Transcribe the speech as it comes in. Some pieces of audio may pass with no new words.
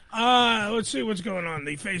let's see what's going on.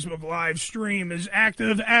 The Facebook live stream is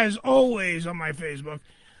active as always on my Facebook.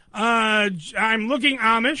 I'm looking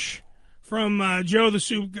Amish from Joe the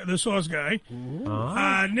sauce guy.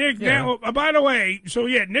 Nick, now, by the way,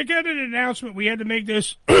 Nick had an announcement. We had to make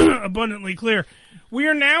this abundantly clear. We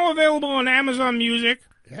are now available on Amazon Music.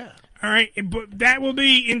 Yeah. All right, but that will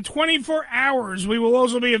be in 24 hours. We will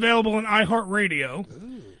also be available on iHeartRadio.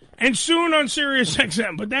 And soon on Sirius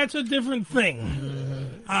XM, but that's a different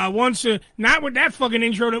thing. Not with that fucking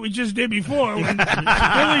intro that we just did before. When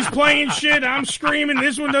Billy's playing shit, I'm screaming,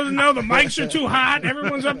 this one doesn't know, the mics are too hot,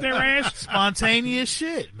 everyone's up their ass. Spontaneous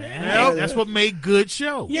shit, man. That's what made good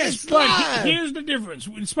shows. Yes, but here's the difference.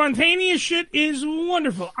 Spontaneous shit is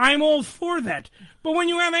wonderful. I'm all for that. But when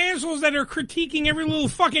you have assholes that are critiquing every little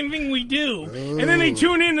fucking thing we do, and then they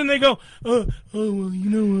tune in and they go,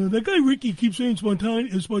 that guy Ricky keeps saying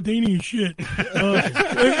spontaneous shit. Guys,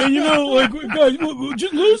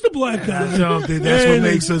 just lose the black guy. That's what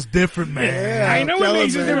makes us different, man. Yeah, I know what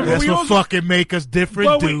makes us different. That's what fucking make us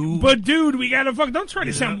different, dude. But dude, we gotta don't try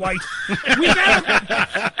to sound white.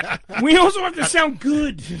 We also have to sound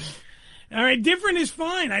good. All right, different is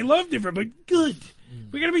fine. I love different, but good.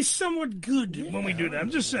 We got to be somewhat good when we do that.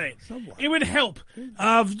 I'm just saying. It would help.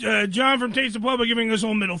 John from Taste of Public giving us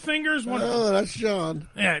all middle fingers. That's John.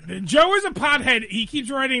 Yeah, Joe is a pothead. He keeps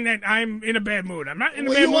writing that I'm in a bad mood. I'm not in a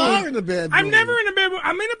bad mood. You are in a bad mood. I'm never in a bad mood.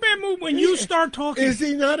 I'm in a bad mood when you start talking. Is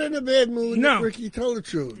he not in a bad mood? No. Ricky told the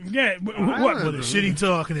truth. Yeah. What? With the shit he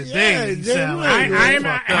talking today. I'm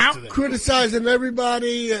out criticizing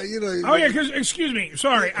everybody. Oh, yeah, because, excuse me.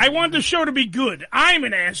 Sorry. I want the show to be good. I'm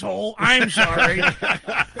an asshole. I'm sorry.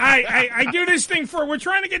 I do this thing we're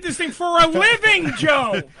trying to get this thing for a living,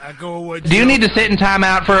 Joe. I go with Do you need to sit in time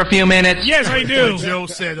out for a few minutes? Yes, I do. What Joe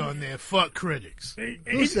said on there, fuck critics.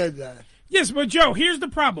 Who said that? Yes, but Joe, here's the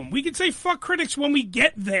problem. We can say fuck critics when we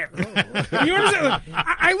get there. You understand?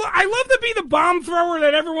 I love to be the bomb thrower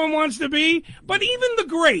that everyone wants to be, but even the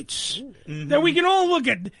greats that we can all look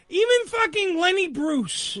at, even fucking Lenny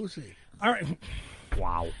Bruce. Who's he? All right.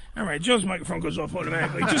 Wow. All right, Joe's microphone goes off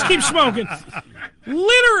automatically. Just keep smoking.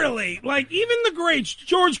 Literally, even the greats,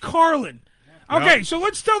 George Carlin. Okay, so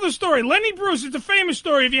let's tell the story. Lenny Bruce, it's a famous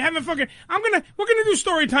story. If you haven't we're gonna do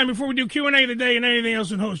story time before we do Q&A today and anything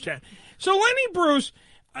else in host chat. So Lenny Bruce,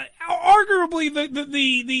 arguably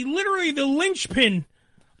the literally the linchpin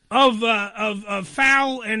of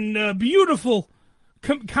foul and beautiful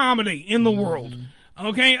comedy in the world.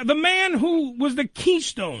 Okay, the man who was the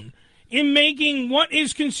keystone in making what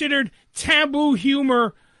is considered taboo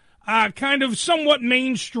humor kind of somewhat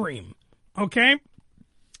mainstream, okay?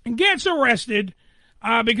 And gets arrested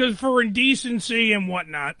because for indecency and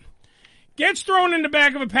whatnot. Gets thrown in the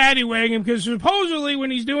back of a paddy wagon because supposedly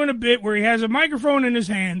when he's doing a bit where he has a microphone in his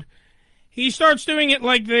hand, he starts doing it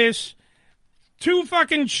like this. Two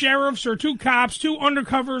fucking sheriffs or two cops, two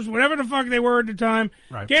undercovers, whatever the fuck they were at the time,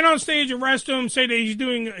 get on stage, arrest him, say that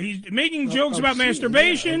he's making jokes about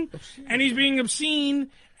masturbation, and he's being obscene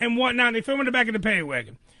and whatnot. They film in the back of the paddy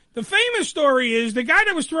wagon. The famous story is the guy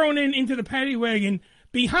that was thrown into the paddy wagon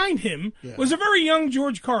behind him was a very young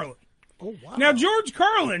George Carlin. Oh, wow. Now, George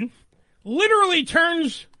Carlin literally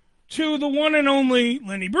turns to the one and only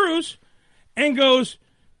Lenny Bruce and goes,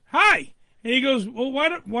 "Hi." And he goes, well, why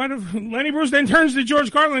Lenny Bruce then turns to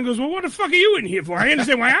George Carlin and goes, well, what the fuck are you in here for? I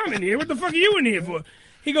understand why I'm in here. What the fuck are you in here for?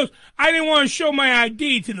 He goes, I didn't want to show my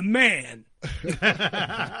ID to the man.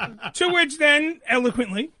 To which then,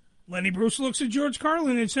 eloquently, Lenny Bruce looks at George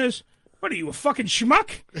Carlin and says, what are you, a fucking schmuck?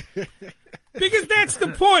 Because that's the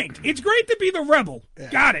point. It's great to be the rebel.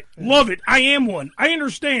 Got it. Love it. I am one. I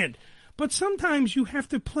understand. But sometimes you have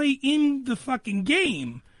to play in the fucking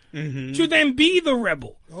game to then be the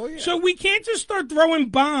rebel. Oh, yeah. So we can't just start throwing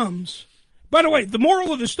bombs. By the way, the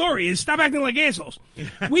moral of the story is stop acting like assholes.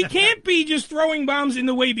 We can't be just throwing bombs in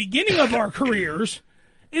the way beginning of our careers,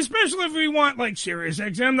 especially if we want, like, Sirius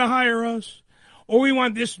XM to hire us, or we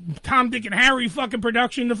want this Tom, Dick, and Harry fucking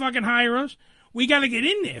production to fucking hire us. We got to get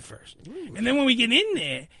in there first. And then when we get in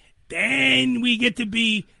there, then we get to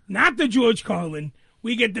be not the George Carlin,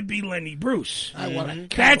 we get to be Lenny Bruce.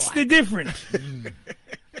 That's the difference.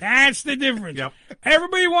 That's the difference. Yep.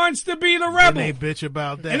 Everybody wants to be the rebel. And they bitch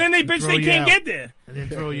about that. And then they bitch they can't get there. And then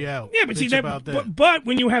throw you out. Yeah, but see that. But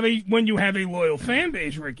when you have a loyal fan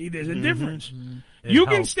base, Ricky, there's a difference. You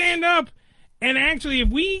can stand up and actually, if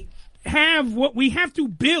we have what we have to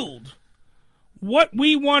build, what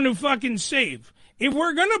we want to fucking save. If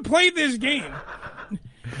we're gonna play this game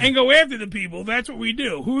and go after the people, that's what we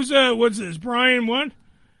do. What's this? Brian what?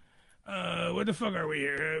 What the fuck are we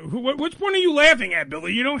here? Which one are you laughing at,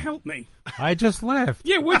 Billy? You don't help me. I just laughed.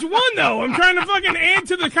 Yeah, which one, though? I'm trying to fucking add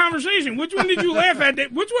to the conversation. Which one did you laugh at?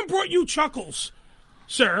 Which one brought you chuckles,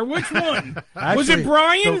 sir? Which one? Actually, was it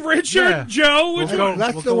Brian, Richard, Joe? Which one?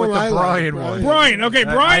 That's the one I like. Brian, okay,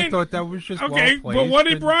 Brian. I thought that was just okay, well but what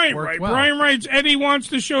did and Brian worked write? well. Brian writes, Eddie wants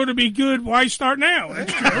the show to be good. Why start now?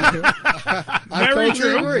 That's true. Very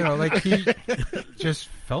true. Agree. Like he just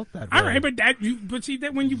felt that way. All right, but see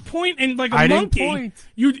that when you point and like a I monkey, didn't point.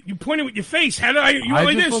 You pointed with your face. How did you I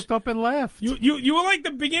like just this? looked up and laughed. You were like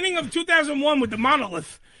the beginning of 2001 with the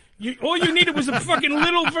monolith. All you needed was a fucking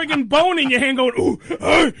little freaking bone in your hand going, ooh,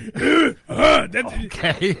 that's,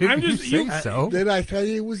 okay, I'm just, you think so. Did I tell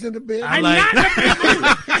you he was in the bed? I'm not in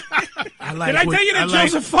the bed. Did I tell you that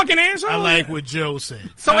Joe's a fucking asshole? I like what Joe said.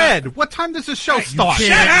 So, Ed, what time does the show start? You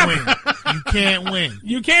can't win. You can't win.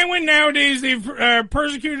 You can't win nowadays. They've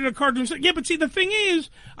persecuted a cartoon skunk. Yeah, but see, the thing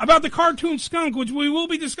is about the cartoon skunk, which we will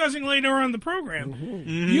be discussing later on in the program,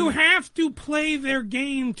 you have to play their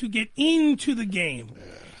game to get into the game.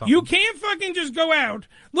 You can't fucking just go out.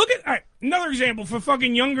 Look at all right, another example for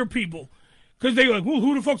fucking younger people. Because they're like, well,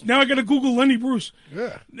 who the fuck's... Now I got to Google Lenny Bruce.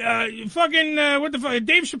 Yeah. What the fuck?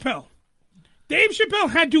 Dave Chappelle. Dave Chappelle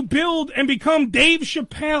had to build and become Dave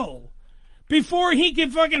Chappelle before he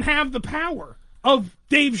could fucking have the power of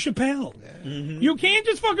Dave Chappelle. Yeah. You can't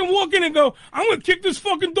just fucking walk in and go, I'm going to kick this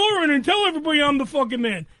fucking door in and tell everybody I'm the fucking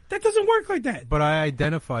man. That doesn't work like that. But I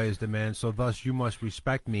identify as the man, so thus you must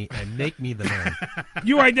respect me and make me the man.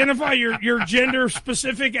 You identify your gender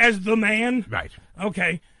specific as the man? Right.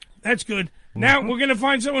 Okay. That's good. Now we're going to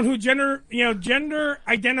find someone who gender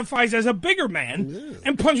identifies as a bigger man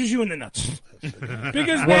and punches you in the nuts.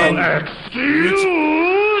 Because then, excuse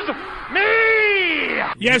me.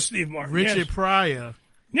 Yes, Steve Martin. Richard Pryor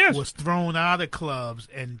Yes. was thrown out of clubs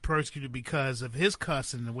and persecuted because of his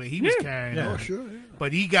cussing, the way he was carrying on. Oh, sure. Yeah.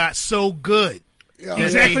 But he got so good. Yeah,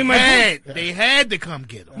 Exactly my point. They had to come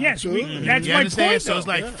get him. Yes, that's You my understand? point. So it's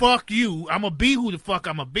though. like, fuck you. I'm going to be who the fuck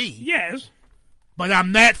I'm going to be. Yes. But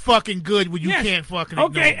I'm that fucking good where you Yes. can't fucking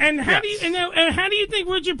Okay, ignore me. and how do you think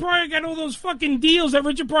Richard Pryor got all those fucking deals that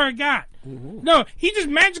Richard Pryor got? No, he just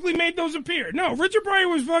magically made those appear. No, Richard Pryor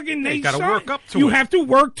was fucking. you gotta signed- work up to You it. have to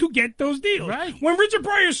work to get those deals. Right. When Richard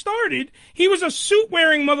Pryor started, he was a suit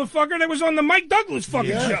wearing motherfucker that was on the Mike Douglas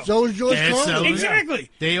fucking show. So is George And Carlin. so-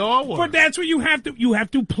 Exactly. They all were. But that's what you have to. You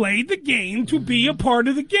have to play the game to be a part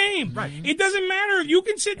of the game. Right. It doesn't matter if you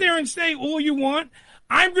can sit there and say all you want.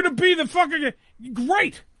 I'm going to be the fucking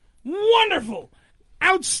great, wonderful,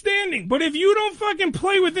 outstanding. But if you don't fucking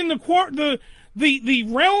play within the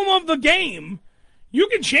realm of the game, you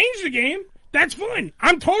can change the game. That's fine.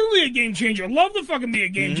 I'm totally a game changer. Love to fucking be a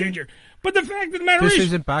game changer. But the fact of the matter This is,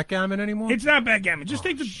 isn't backgammon anymore? it's not backgammon. Just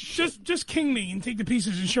take the just king me and take the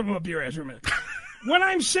pieces and shove them up your ass for a minute. What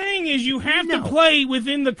I'm saying is you have to play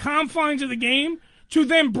within the confines of the game to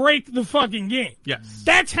then break the fucking game. Yes.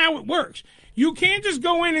 That's how it works. You can't just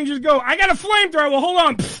go in and just go, I got a flamethrower, hold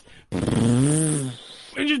on.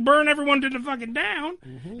 And just burn everyone to the fucking down.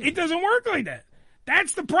 It doesn't work like that.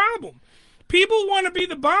 That's the problem. People want to be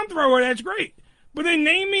the bomb thrower, that's great. But then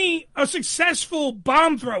name me a successful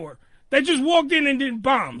bomb thrower that just walked in and did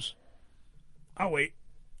bombs. I'll wait.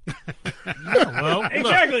 well,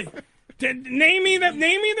 Exactly. Name me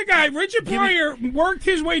the guy. Richard Pryor worked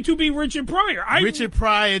his way to be Richard Pryor. Richard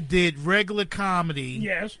Pryor did regular comedy.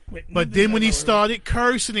 Yes. Wait, But then when he started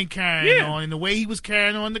cursing and carrying on, and the way he was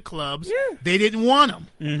carrying on in the clubs, they didn't want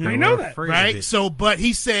him. I know that. Right? So, but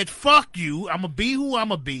he said, fuck you, I'm going to be who I'm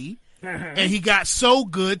going to be. And he got so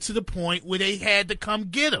good to the point where they had to come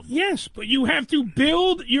get him. Yes, but you have to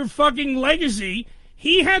build your fucking legacy.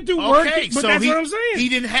 He had to work it, but so that's what I'm saying. He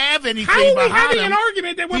didn't have anything How are we behind having him. an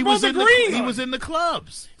argument that we're He both was in the- agreeing He on? was in the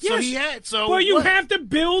clubs. Yes, So he had, but you what? have to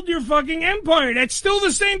build your fucking empire. That's still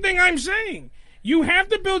the same thing I'm saying. You have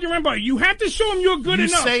to build your empire. You have to show them you're good You're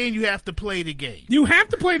enough. saying you have to play the game. You have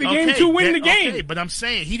to play the game to win the game. Okay, but I'm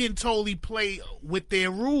saying he didn't totally play with their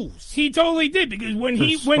rules. He totally did, because when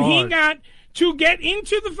he got to get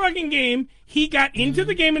into the fucking game, he got into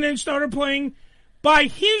the game and then started playing by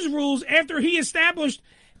his rules after he established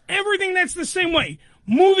everything that's the same way.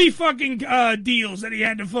 Movie fucking deals that he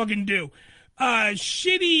had to fucking do.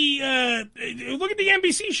 Shitty, look at the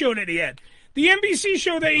NBC show that he had. The NBC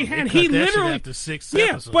show that he had, he literally... after 6 Yeah,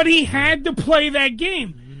 episodes. but he had to play that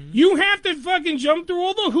game. You have to fucking jump through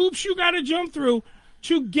all the hoops you got to jump through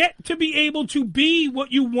to get to be able to be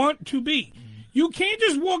what you want to be. You can't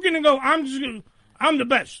just walk in and go, I'm the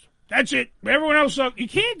best. That's it. Everyone else sucks. You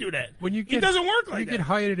can't do that. It doesn't work like that. You get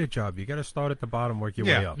hired at a job. You got to start at the bottom, work your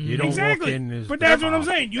Yeah. way up. You don't walk in as But that's what I'm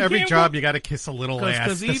saying. You Every can't job, you got to kiss a little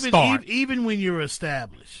ass to even, start. even when you're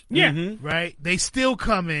established, right? They still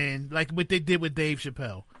come in like what they did with Dave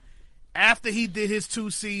Chappelle. After he did his 2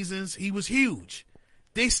 seasons, he was huge.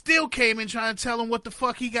 They still came in trying to tell him what the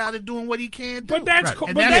fuck he got to do and what he can't do. But that's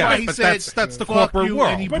and that's why he said that's the fuck corporate you,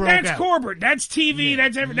 world. and he But broke that's out. corporate. That's TV.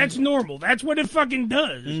 That's normal. That's what it fucking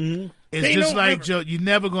does. It's They just don't like ever- Joe. You're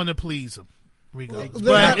never going to please them. Regardless. They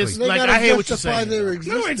But got- it's they like gotta I hear what you're justify saying. their No,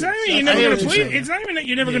 existence. it's not even you're That's never what going I'm to please. saying. It's not even that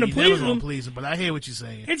you're never Yeah, going to you're please never gonna them. please them, but I hear what you're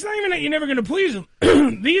saying. It's not even that you're never going to please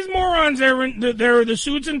them. These morons, they're the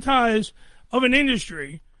suits and ties of an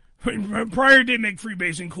industry. Pryor did make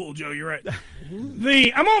freebasing cool, Joe. You're right.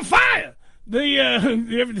 I'm on fire.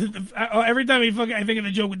 Every time I think of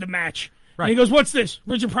the joke with the match. Right. And he goes, "What's this?"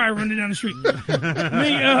 Richard Pryor running down the street.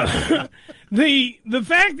 The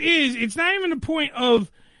fact is, it's not even the point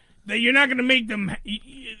of that you're not going to make them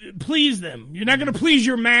please them. You're not going to please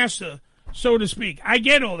your master, so to speak. I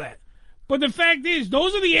get all that. But the fact is,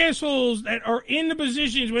 those are the assholes that are in the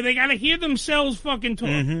positions where they got to hear themselves fucking talk.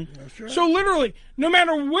 That's right. So literally, no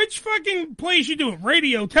matter which fucking place you do it,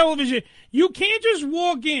 radio, television, you can't just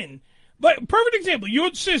walk in. But perfect example,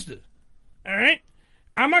 your sister, all right?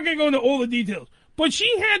 I'm not going to go into all the details. But she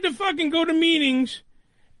had to fucking go to meetings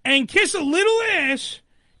and kiss a little ass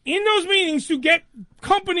in those meetings to get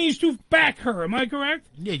companies to back her. Am I correct?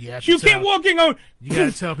 Yeah, you have You to can't walk in and go, You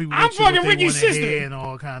got to tell people I'm what fucking what they Ricky's wanna sister. hear and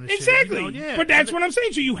all kind of Exactly. shit. You know, yeah. But that's what I'm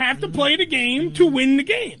saying. So you have to play the game to win the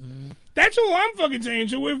game. That's all I'm fucking saying.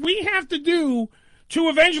 So if we have to do to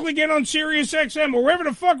eventually get on Sirius XM or wherever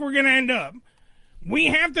the fuck we're going to end up, we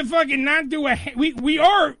have to fucking not do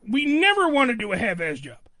we never want to do a half-ass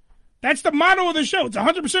job. That's the motto of the show. It's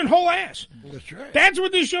 100% whole ass. That's right. That's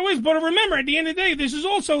what this show is. But remember, at the end of the day, this is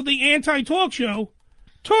also the anti-talk show.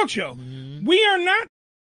 Talk show. We are not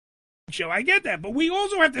show. I get that. But we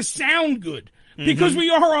also have to sound good because we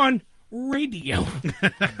are on radio.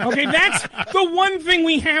 Okay, that's the one thing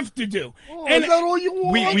we have to do. Is that all you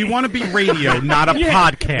want? We want to be radio, not a You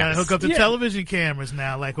podcast. gotta hook up the television cameras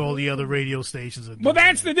now, like all the other radio stations are doing. Well,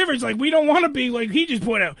 that's the difference. Like, we don't want to be like he just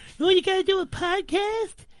put out. Oh, you got to do a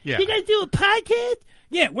podcast? Yeah. You got to do a podcast?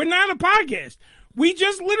 Yeah, we're not a podcast. We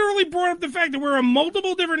just literally brought up the fact that we're on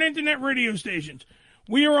multiple different internet radio stations.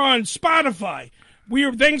 We are on Spotify. We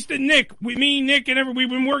are, thanks to Nick, Nick, and we've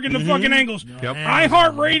been working the fucking angles. Yep.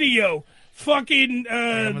 iHeartRadio, fucking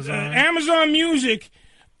Amazon Music,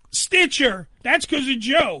 Stitcher. That's because of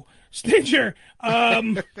Joe. Stitcher,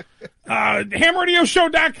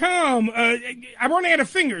 HamRadioShow.com. I'm running out of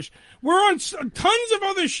fingers. We're on tons of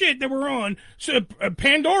other shit that we're on. So,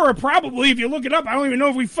 Pandora, probably, if you look it up. I don't even know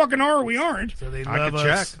if we fucking are or we aren't. So they I love could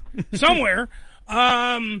us. check. Somewhere.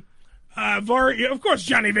 Of course,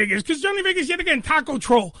 Johnny Vegas, because Johnny Vegas, yet again, taco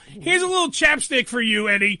troll. Here's a little chapstick for you,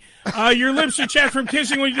 Eddie. Your lips are chapped from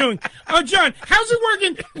kissing. What are you doing? John, how's it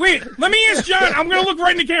working? Wait, let me ask John. I'm going to look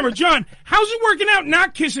right in the camera. John, how's it working out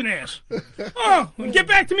not kissing ass? Oh, get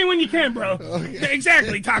back to me when you can, bro. Okay.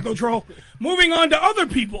 Exactly, taco troll. Moving on to other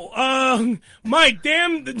people. Mike,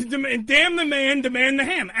 damn the man, demand the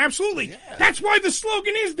ham. Absolutely. Yeah. That's why the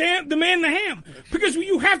slogan is demand the ham. Because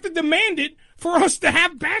you have to demand it for us to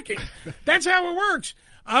have backing. That's how it works.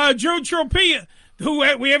 Joe Tropia,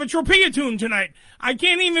 we have a Tropia tune tonight. I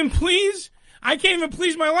can't even please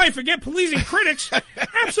my life. Forget pleasing critics.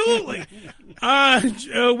 Absolutely.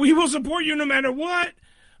 We will support you no matter what.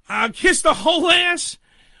 Kiss the whole ass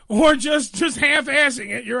or just half-assing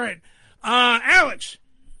it. You're right. Alex,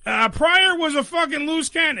 Pryor was a fucking loose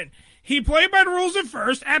cannon. He played by the rules at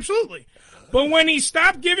first, absolutely. But when he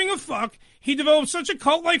stopped giving a fuck, he developed such a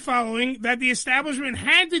cult-like following that the establishment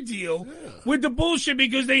had to deal with the bullshit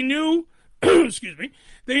because they knew, excuse me,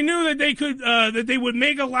 they knew that they could, that they would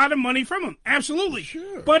make a lot of money from him. Absolutely.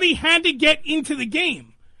 Sure. But he had to get into the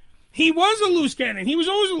game. He was a loose cannon. He was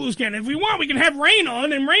always a loose cannon. If we want, we can have Rain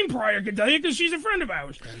on, and Rain Pryor can tell you because she's a friend of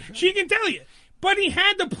ours. Right. She can tell you. But he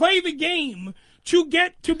had to play the game to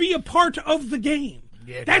get to be a part of the game.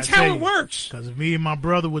 Yeah, that's how it works. Because if me and my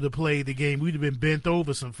brother would have played the game, we'd have been bent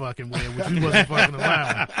over some fucking way, which we wasn't fucking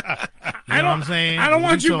allowed. You know what I'm saying? I don't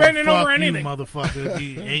want you bending over anything. You, motherfucker.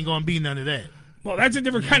 Ain't going to be none of that. Well, that's a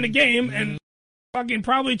different kind of game, and fucking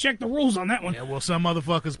probably check the rules on that one. Yeah, well, some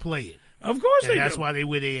motherfuckers play it. Of course they do. That's why they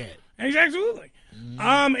where they at. Absolutely.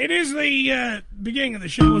 It is the beginning of the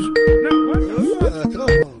show. No, what?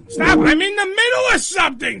 Stop! I'm in the middle of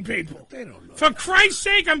something, people. They don't know. For Christ's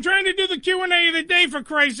sake, I'm trying to do the Q&A of the day. For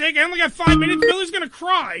Christ's sake, I only got 5 minutes. Billy's gonna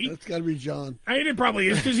cry. That's got to be John. It probably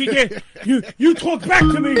is because he can't. You talk back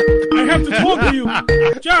to me. I have to talk to you,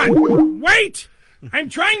 John. Wait! I'm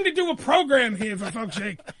trying to do a program here. For fuck's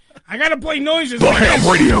sake, I gotta play noises. The Ham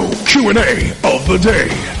Radio Q&A of the day.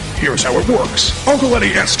 Here's how it works. Uncle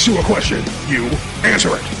Eddie asks you a question. You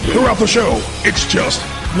answer it. Throughout the show, it's just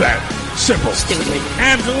that simple. Absolutely.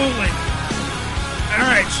 All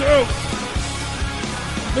right, so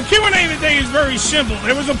the Q&A of the day is very simple.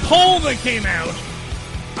 There was a poll that came out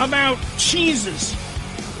about cheeses.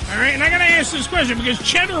 All right, and I got to ask this question because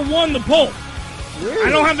Cheddar won the poll. Really?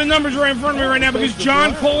 I don't have the numbers right in front of me right now because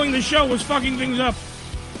John calling the show was fucking things up.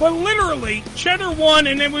 But literally, Cheddar won,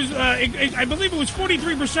 and it was, I believe it was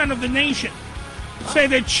 43% of the nation say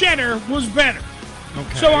that Cheddar was better.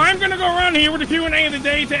 Okay. So I'm going to go around here with the Q&A of the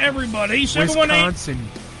day to everybody. Wisconsin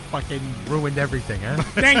fucking ruined everything, huh?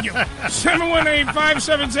 Thank you.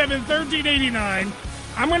 718-577-1389.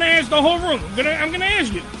 I'm going to ask the whole room. I'm going to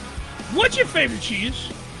ask you, what's your favorite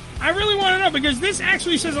cheese? I really want to know because this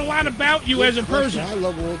actually says a lot about you as a person. I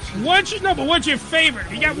love all cheese. What's your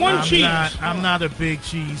favorite? You got one cheese. I'm not a big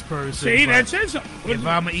cheese person. See, that says something. If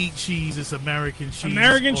I'm going to eat cheese, it's American cheese.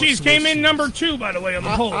 American cheese came in number 2, by the way, on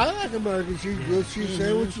the poll. I like American cheese. Good cheese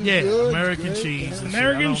sandwiches. Yeah, good, American cheese.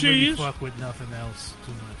 American cheese. I don't really fuck with nothing else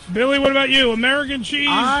too much. Billy, what about you? American cheese?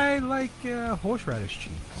 I like horseradish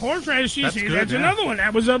cheese. Horseradish cheese. That's another one.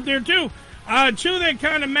 That was up there, too. 2 that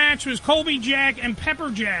kind of matched was Colby Jack and Pepper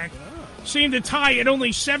Jack. Seemed to tie at only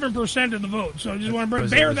 7% of the vote. So I just want to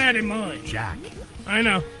bear that in mind. Jack. I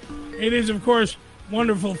know. It is, of course,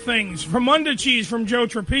 wonderful things. Famunda cheese from Joe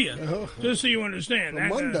Trapia. Just so you understand.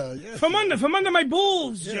 Famunda, yes. Famunda my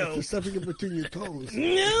balls, yeah, Joe. It's stuffing in between your toes.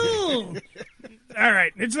 No. All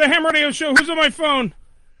right. It's the Ham Radio Show. Who's on my phone?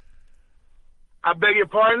 I beg your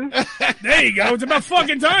pardon? There you go. It's about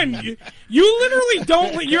fucking time. You literally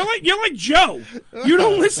don't. You're like Joe. You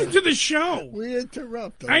don't listen to the show. We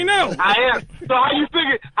interrupt. I know. I am. So how you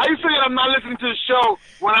figure I'm not listening to the show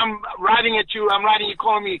when I'm writing at you? I'm writing you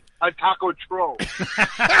calling me a taco troll.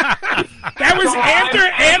 That was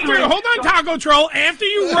after. Hold on, taco troll. After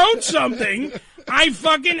you wrote something, I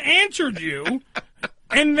fucking answered you,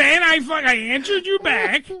 and then I answered you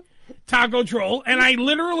back. Taco Troll, and I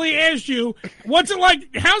literally asked you, what's it like?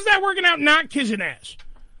 How's that working out not kissing ass?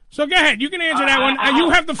 So go ahead. You can answer that one. You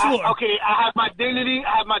have the floor. Okay, I have my dignity,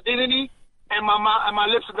 and my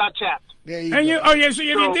lips are not chapped. There you go. Oh, yeah, so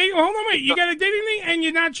you have your hold on, wait. You got a dignity, and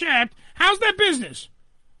you're not chapped. How's that business?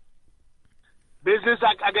 Business,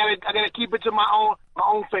 I gotta keep it to my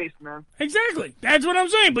own face, man. Exactly. That's what I'm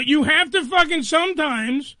saying. But you have to fucking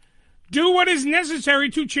sometimes do what is necessary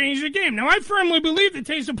to change the game. Now, I firmly believe that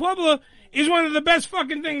Taste of Puebla is one of the best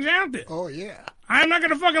fucking things out there. Oh, yeah. I'm not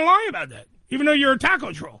going to fucking lie about that, even though you're a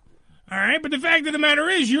taco troll. All right? But the fact of the matter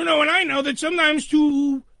is, you know and I know that sometimes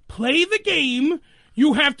to play the game,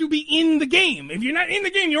 you have to be in the game. If you're not in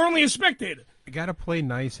the game, you're only a spectator. You got to play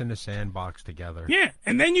nice in the sandbox together. Yeah,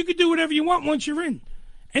 and then you can do whatever you want once you're in.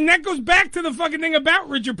 And that goes back to the fucking thing about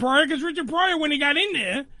Richard Pryor, because Richard Pryor, when he got in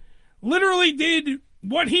there, literally did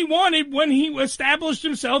what he wanted when he established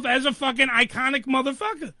himself as a fucking iconic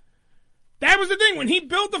motherfucker. That was the thing. When he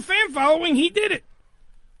built the fan following, he did it.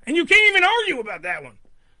 And you can't even argue about that one.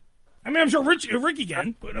 I mean, I'm sure Ricky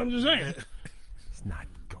can, but I'm just saying. He's not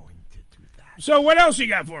going to do that. So what else you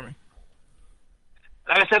got for me?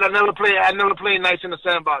 Like I said, I never played nice in the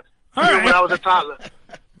sandbox. All right. When I was a toddler.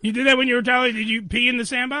 You did that when you were a toddler? Did you pee in the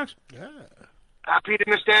sandbox? Yeah. I peed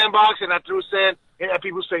in the sandbox and I threw sand at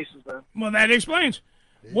people's faces, man. Well, that explains.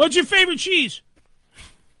 What's your favorite cheese?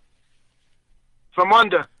 From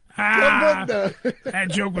under. That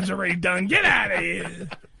joke was already done. Get out of here.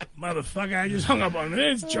 Motherfucker, I just hung up on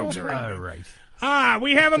this. Joke's already all right.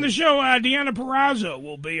 We have on the show, Deonna Purazzo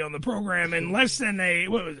will be on the program in less than a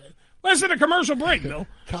commercial break, Bill.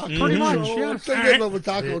 Pretty much, yeah. Right. Of a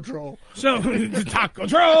taco troll. So, the taco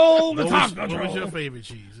troll, What was your favorite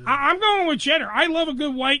cheese? I'm going with cheddar. I love a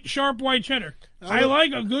good sharp white cheddar. I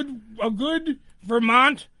like a good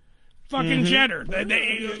Vermont fucking cheddar.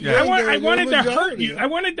 I wanted to hurt you. I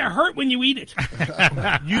wanted to hurt when you eat it.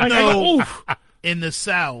 In the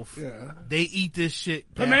South, they eat this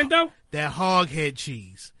shit. Pimento? That hog head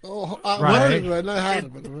cheese. Oh, right. I had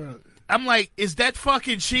it, but I'm like, is that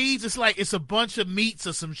fucking cheese? It's like it's a bunch of meats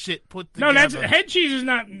or some shit put No, together. that's head cheese is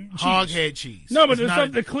not cheese. Hog head cheese. No, but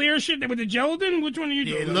It's the clear shit with the gelatin. Which one are you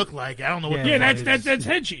doing? It looked like I don't know what. Yeah, that's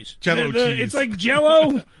head cheese. Jello cheese. It's like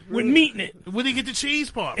Jello with meat in it. Where did you get the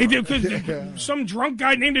cheese part? Because some drunk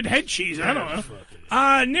guy named it head cheese. I don't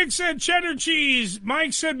know. Nick said cheddar cheese.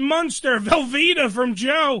 Mike said Munster. Velveeta from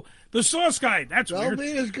Joe. The sauce guy. That's weird.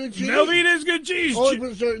 Velveeta's good cheese. Velveeta's good cheese. Only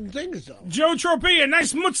for certain things, though. Joe Tropia,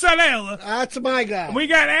 nice mozzarella. That's my guy. We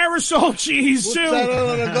got aerosol cheese, too.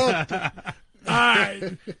 Mozzarella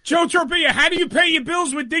Joe Tropia, how do you pay your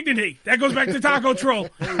bills with dignity? That goes back to Taco Troll.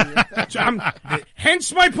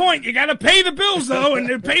 Hence my point. You got to pay the bills, though, and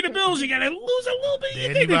to pay the bills, you got to lose a little bit of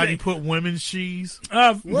your dignity. Anybody put women's cheese?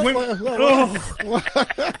 What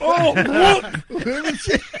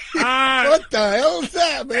the hell is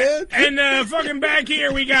that, man? And fucking back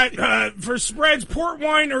here, we got for spreads, port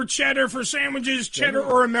wine or cheddar. For sandwiches, cheddar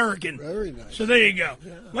or American. Very nice. So there you go.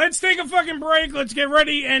 Yeah. Let's take a fucking break. Let's get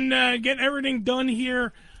ready and get everything done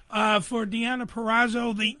here for Deonna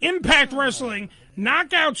Purazzo, the Impact Wrestling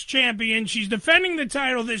Knockouts champion. She's defending the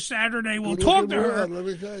title this Saturday. We'll talk to her. Let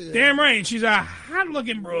me tell you. Damn right. She's a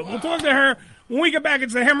hot-looking broad. We'll talk to her when we get back.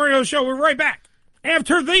 It's the Ham Radio Show. We're right back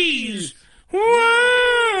after these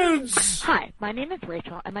words. Hi, my name is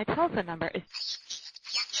Rachel, and my telephone number is...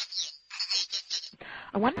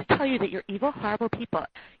 I wanted to tell you that you're evil, horrible people.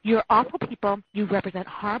 You're awful people. You represent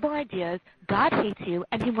horrible ideas. God hates you,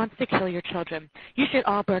 and he wants to kill your children. You should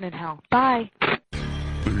all burn in hell. Bye.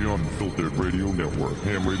 The Unfiltered Radio Network,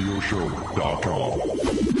 hamradioshow.com.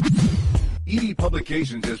 ED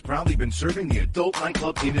Publications has proudly been serving the adult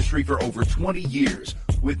nightclub industry for over 20 years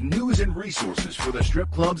with news and resources for the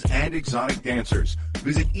strip clubs and exotic dancers.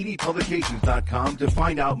 Visit edpublications.com to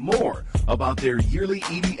find out more about their yearly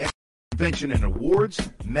ED convention and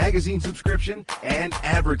awards, magazine subscription, and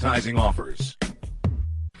advertising offers.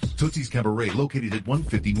 Tootsie's Cabaret, located at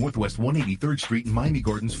 150 Northwest 183rd Street in Miami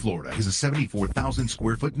Gardens, Florida, is a 74,000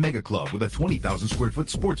 square foot mega club with a 20,000 square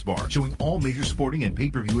foot sports bar showing all major sporting and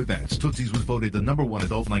pay-per-view events. Tootsie's was voted the #1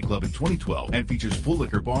 adult nightclub in 2012 and features full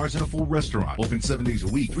liquor bars and a full restaurant. Open 7 days a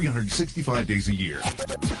week, 365 days a year.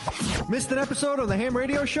 Missed an episode of the Ham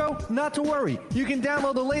Radio Show? Not to worry. You can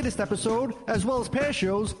download the latest episode as well as past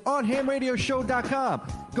shows on hamradioshow.com.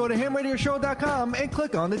 Go to hamradioshow.com and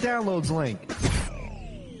click on the downloads link.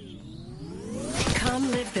 Come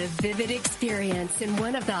live the vivid experience in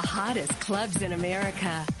one of the hottest clubs in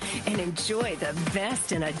America and enjoy the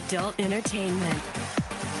best in adult entertainment.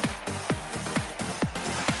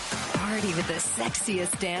 Party with the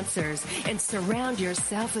sexiest dancers and surround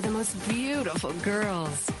yourself with the most beautiful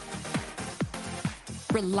girls.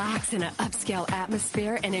 Relax in an upscale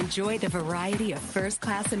atmosphere and enjoy the variety of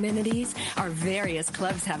first-class amenities our various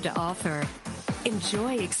clubs have to offer.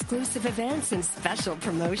 Enjoy exclusive events and special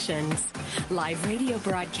promotions, live radio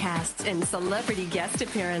broadcasts, and celebrity guest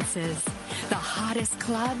appearances. The hottest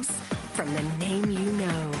clubs from the name you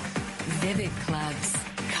know. Vivid Clubs.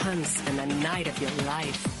 Come spend the night of your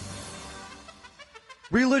life.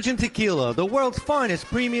 Religion Tequila, the world's finest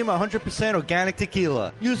premium 100% organic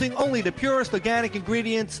tequila, using only the purest organic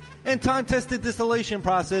ingredients and time-tested distillation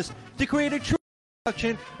process to create a true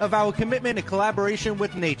production of our commitment and collaboration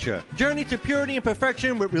with nature. Journey to purity and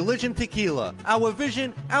perfection with Religion Tequila. Our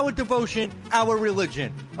vision, our devotion, our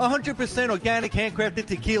religion. 100% organic handcrafted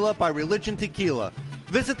tequila by Religion Tequila.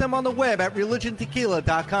 Visit them on the web at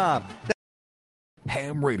religiontequila.com.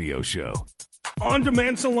 Ham Radio Show. On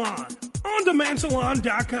Demand Salon.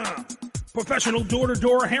 OnDemandSalon.com. Professional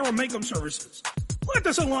door-to-door hair and makeup services. Let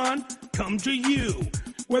the salon come to you.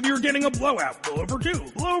 Whether you're getting a blowout, blowout for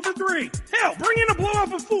 2, blowout for 3, hell, bring in a blowout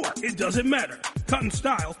for 4. It doesn't matter. Cut and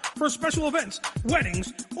style for special events,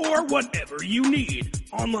 weddings, or whatever you need.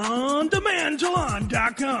 On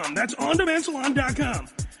OnDemandSalon.com. That's OnDemandSalon.com.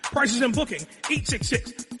 Prices and booking,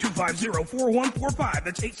 866-250-4145.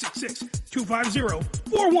 That's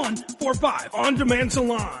 866-250-4145. On Demand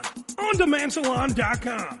Salon.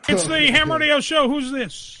 OnDemandSalon.com. It's the Ham Radio Show. Who's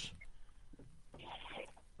this?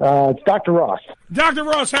 It's Dr. Ross. Dr.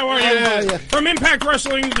 Ross, how are you? From Impact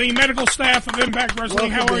Wrestling, the medical staff of Impact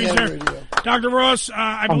Wrestling. How are you, sir? Dr. Ross,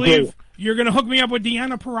 I believe you're going to hook me up with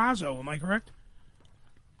Deonna Purazzo. Am I correct?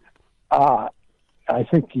 I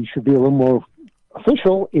think you should be a little more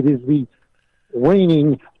official. It is the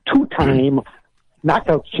reigning two-time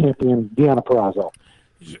knockout champion, Deonna Purazzo.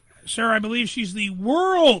 Sir, I believe she's the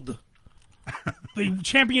world, the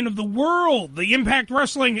champion of the world, the Impact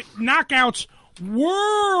Wrestling Knockouts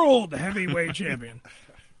World Heavyweight Champion.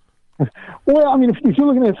 Well, I mean, if you're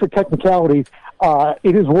looking at it for technicalities,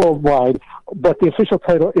 it is worldwide, but the official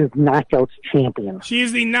title is Knockouts Champion. She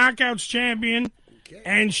is the Knockouts Champion,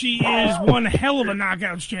 and she is one hell of a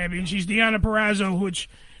Knockouts Champion. She's Deonna Purazzo, which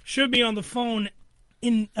should be on the phone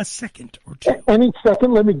in a second or two. Any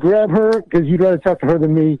second, let me grab her, because you'd rather talk to her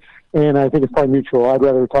than me, and I think it's probably mutual. I'd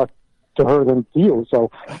rather talk to her than to you, so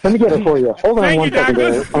let me get her for you. Hold on one second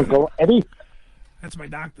there, Uncle Eddie. That's my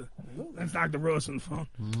doctor. That's Dr. Ross on the phone.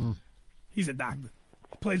 He's a doctor.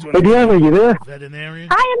 Plays Hey, Deonna, you there? Veterinarian.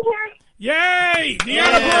 I am here. Yay!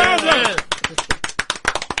 Deonna Purazzo!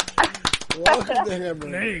 Welcome to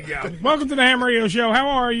Hammer. There you go. Welcome to the Ham Radio Show. How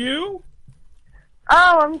are you?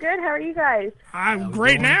 Oh, I'm good. How are you guys? I'm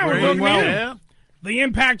great now. Great. Look, Well, man. The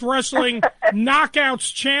Impact Wrestling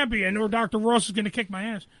Knockouts Champion, or Dr. Ross is going to kick my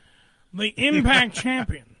ass. The Impact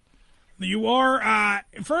Champion. You are,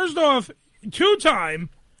 first off, two-time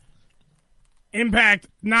Impact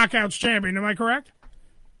Knockouts Champion. Am I correct?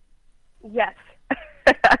 Yes.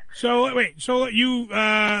 So wait, so you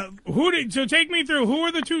so take me through. Who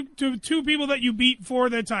are the two people that you beat for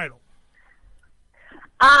the title?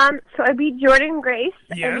 So I beat Jordan Grace,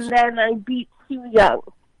 Yes. and then I beat Sue Young.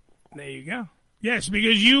 There you go. Yes,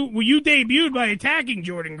 because you debuted by attacking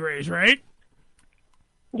Jordan Grace, right?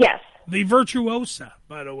 Yes. The virtuosa,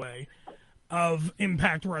 by the way, of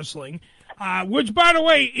Impact Wrestling, which, by the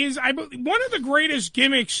way, is one of the greatest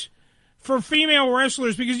gimmicks for female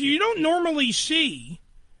wrestlers, because you don't normally see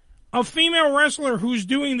a female wrestler who's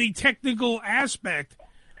doing the technical aspect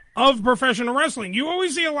of professional wrestling. You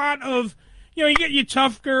always see a lot of, you get your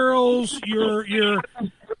tough girls, your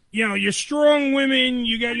strong women,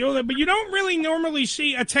 but you don't really normally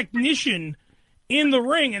see a technician in the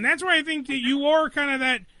ring, and that's why I think that you are kind of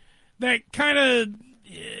that kind of,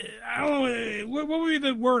 I don't know, what would be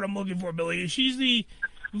the word I'm looking for, Billy? She's the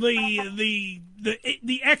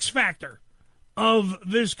X factor of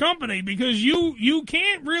this company, because you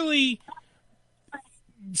can't really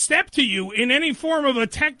step to you in any form of a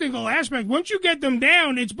technical aspect. Once you get them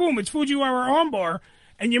down, it's boom, it's Fujiwara armbar,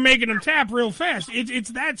 and you're making them tap real fast. It's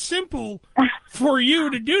that simple for you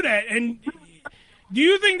to do that. And do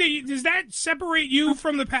you think does that separate you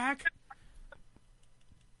from the pack?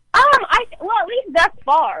 Well, at least thus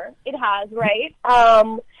far, it has, right?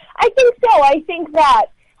 I think so. I think that,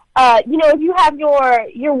 if you have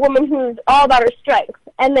your woman who's all about her strength,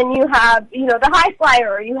 and then you have, the high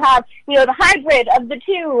flyer, you have, the hybrid of the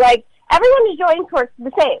two, like, everyone's joint works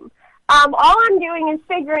the same. All I'm doing is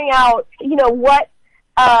figuring out, what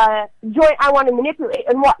joint I want to manipulate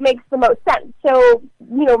and what makes the most sense. So,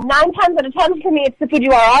 9 times out of 10 for me, it's the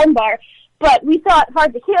Fujiwara armbar, but we saw it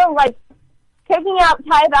Hard to Kill, like, taking out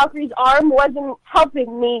Taya Valkyrie's arm wasn't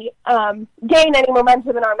helping me gain any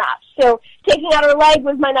momentum in our match. So taking out her leg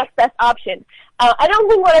was my next best option. I don't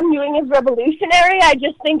think what I'm doing is revolutionary. I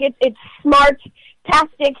just think it's smart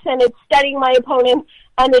tactics, and it's studying my opponent,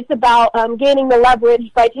 and it's about gaining the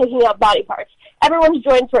leverage by taking out body parts. Everyone's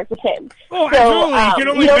joints work the same. Oh, absolutely. You can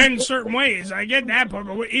only bend certain ways. I get that part,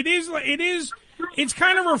 but it's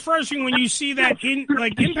kind of refreshing when you see that in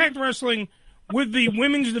Impact Wrestling with the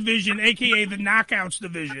women's division, a.k.a. the Knockouts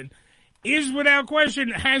division, is without question,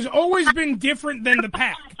 has always been different than the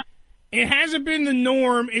pack. It hasn't been the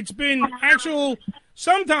norm. It's been actual,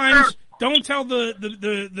 sometimes, don't tell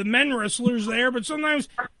the men wrestlers there, but sometimes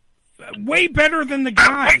way better than the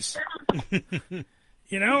guys. And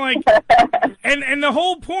the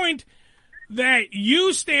whole point that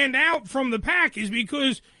you stand out from the pack is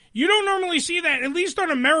because you don't normally see that, at least on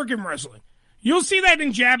American wrestling. You'll see that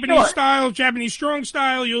in Japanese style, Japanese strong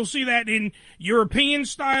style. You'll see that in European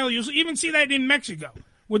style. You'll even see that in Mexico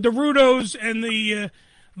with the Rudos and the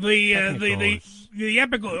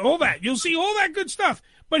Epico, all that. You'll see all that good stuff.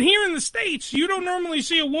 But here in the States, you don't normally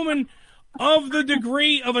see a woman of the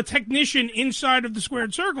degree of a technician inside of the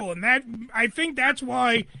squared circle, and that, I think that's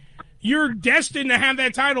why you're destined to have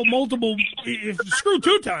that title multiple. If screw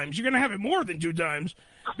 2 times, you're going to have it more than 2 times.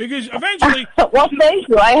 Because eventually... Well, thank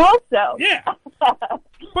you. I hope so. Yeah.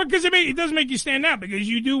 But because it does make you stand out, because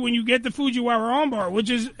you do when you get the Fujiwara armbar, which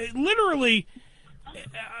is literally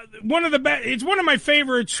one of the best. It's one of my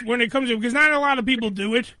favorites when it comes to, because not a lot of people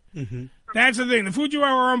do it. Mm-hmm. That's the thing. The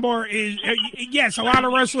Fujiwara armbar is, yes, a lot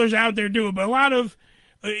of wrestlers out there do it, but a lot of,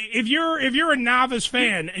 if you're a novice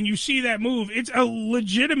fan and you see that move, it's a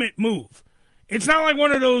legitimate move. It's not like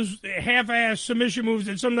one of those half-ass submission moves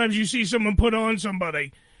that sometimes you see someone put on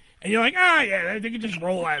somebody, and you're like, yeah, they can just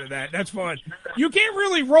roll out of that. That's fine. You can't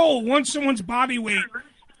really roll once someone's body weight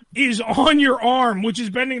is on your arm, which is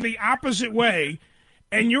bending the opposite way,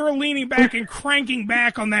 and you're leaning back and cranking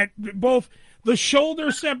back on that, both the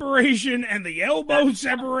shoulder separation and the elbow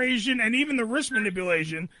separation and even the wrist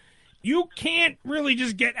manipulation, you can't really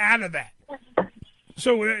just get out of that.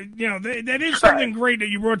 So, that is something great that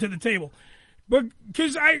you brought to the table. But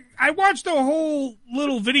because I watched a whole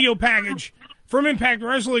little video package from Impact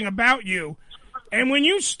Wrestling about you, and when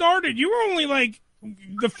you started, you were only like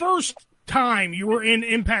the first time you were in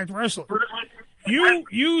Impact Wrestling.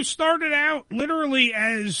 You started out literally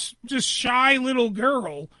as just shy little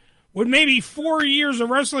girl with maybe 4 years of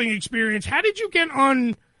wrestling experience. How did you get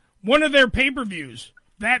on one of their pay-per-views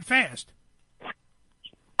that fast?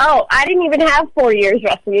 Oh, I didn't even have 4 years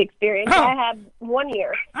wrestling experience. Oh. I had 1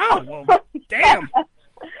 year. Oh, well, damn.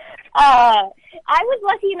 I was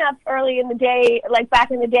lucky enough early in the day, like back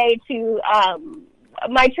in the day, to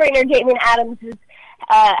my trainer, Damian Adams,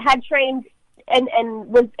 had trained and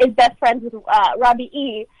is best friends with Robbie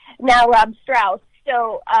E., now Rob Strauss.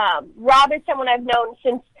 So Rob is someone I've known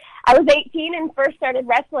since I was 18 and first started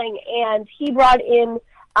wrestling, and he brought in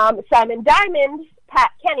Simon Diamond,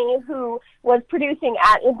 Pat Kenny, who was producing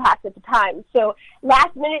at Impact at the time. So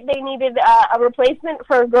last minute they needed a replacement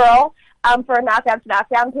for a girl for a Knockout to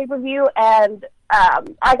Knockdown pay-per-view, and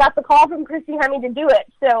I got the call from Christy Hemme to do it.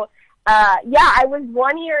 So, I was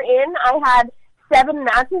 1 year in. I had 7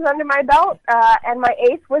 matches under my belt, and my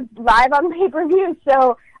 8th was live on pay-per-view.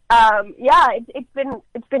 So,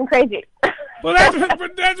 it's been crazy. Well, that's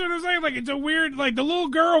what I'm saying. Like, it's a weird, like, the little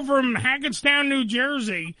girl from Hackettstown, New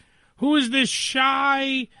Jersey, who is this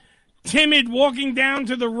shy, timid, walking down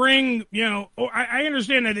to the ring, I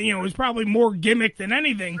understand that, it's probably more gimmick than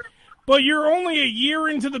anything, but you're only a year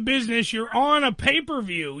into the business, you're on a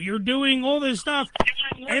pay-per-view, you're doing all this stuff,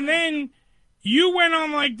 and then you went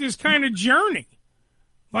on, like, this kind of journey.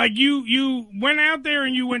 Like, you went out there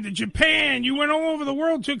and you went to Japan, you went all over the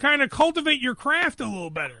world to kind of cultivate your craft a little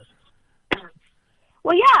better.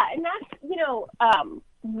 Well, yeah, and that's,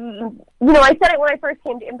 I said it when I first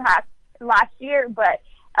came to Impact last year, but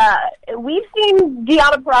we've seen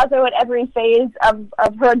Deonna Purazzo at every phase of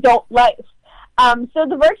her adult life. So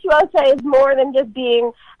the Virtuosa is more than just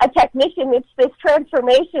being a technician. It's this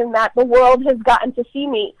transformation that the world has gotten to see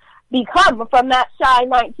me become, from that shy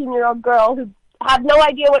 19-year-old girl who had no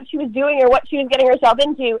idea what she was doing or what she was getting herself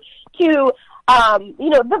into, to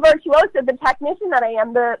the Virtuosa, the technician that I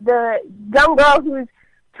am, the young girl who's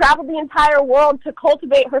traveled the entire world to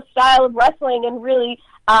cultivate her style of wrestling and really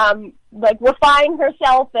refine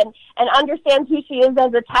herself and understands who she is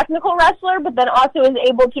as a technical wrestler, but then also is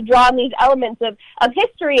able to draw on these elements of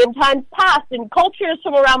history and times past and cultures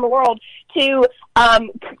from around the world to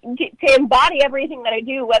embody everything that I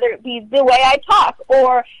do, whether it be the way I talk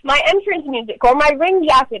or my entrance music or my ring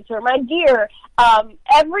jackets or my gear.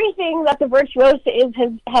 Everything that the Virtuosa is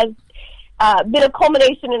has been a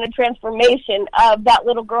culmination and a transformation of that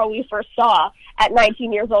little girl we first saw at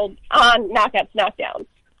 19 years old on Knockout to Knockdown.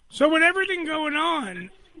 So with everything going on,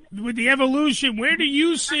 with the evolution, where do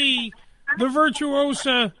you see the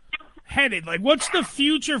Virtuosa headed? Like, what's the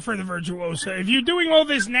future for the Virtuosa? If you're doing all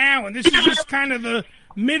this now, and this is just kind of the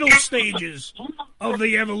middle stages of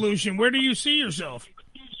the evolution, where do you see yourself?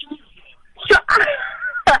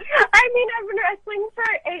 I mean, I've been wrestling for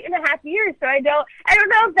 8.5 years, so I don't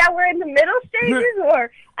know if that we're in the middle stages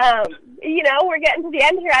or, we're getting to the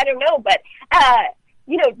end here. I don't know, but,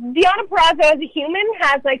 Deonna Purazzo as a human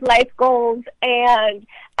has, like, life goals and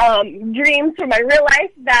dreams for my real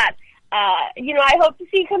life that, I hope to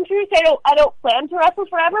see come true. So I don't plan to wrestle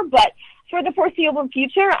forever, but for the foreseeable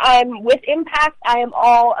future, I'm with Impact. I am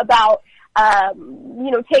all about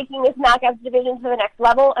taking this Knockouts division to the next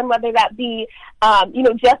level, and whether that be,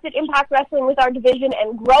 just at Impact Wrestling with our division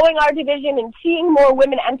and growing our division and seeing more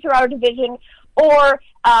women enter our division, or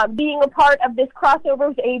being a part of this crossover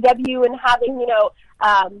with AEW and having,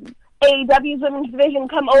 AEW's women's division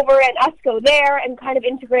come over and us go there and kind of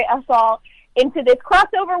integrate us all into this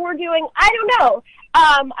crossover we're doing. I don't know.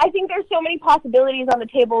 I think there's so many possibilities on the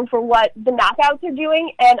table for what the Knockouts are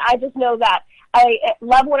doing, and I just know that I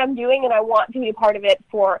love what I'm doing, and I want to be a part of it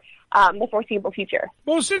for the foreseeable future.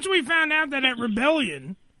 Well, since we found out that at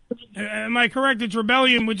Rebellion, am I correct? It's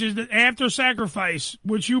Rebellion, which is the After Sacrifice,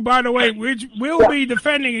 which you, by the way, which will be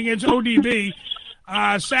defending against ODB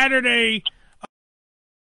Saturday.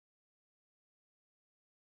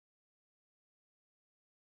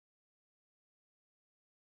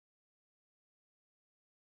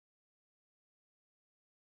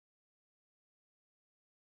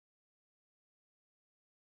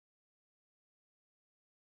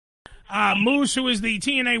 Moose, who is the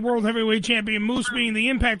TNA World Heavyweight Champion, Moose being the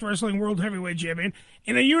Impact Wrestling World Heavyweight Champion,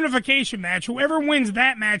 in a unification match. Whoever wins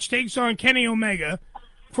that match takes on Kenny Omega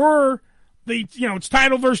for it's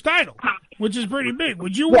title versus title, which is pretty big.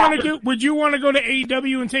 Would you want to go to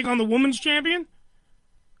AEW and take on the women's champion?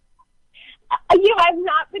 I've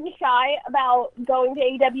not been shy about going to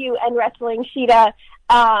AEW and wrestling Sheeta,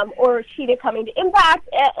 or Sheeta coming to Impact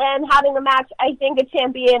and having a match. I think a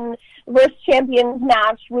champion versus champions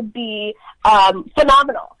match would be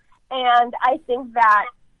phenomenal. And I think that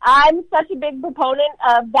I'm such a big proponent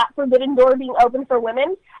of that forbidden door being open for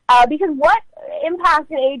women, because what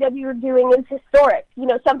Impact and AEW are doing is historic.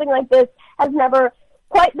 Something like this has never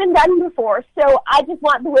quite been done before. So I just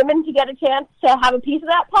want the women to get a chance to have a piece of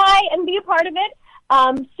that pie and be a part of it.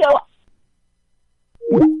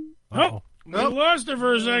 We lost her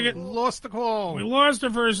for a second. Lost the call. We lost her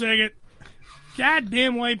for a second.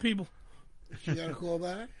 Goddamn white people. She got a call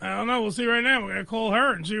back? I don't know. We'll see right now. We're going to call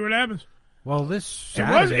her and see what happens. Well, this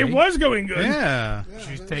Saturday... It was going good. Yeah.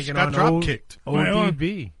 She's taking got on drop-kicked.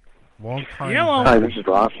 ODB. Long time. Yellow. Hi, this is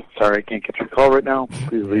Ross. Sorry I can't get your call right now.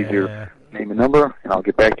 Please leave your name and number, and I'll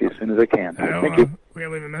get back to you as soon as I can. Thank you. We're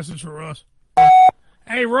going to leave a message for Ross.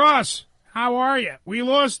 Hey, Ross, how are you? We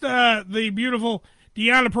lost the beautiful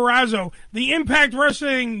Deonna Purazzo, the Impact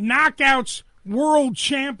Wrestling Knockouts World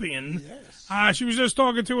Champion. Yes. She was just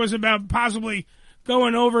talking to us about possibly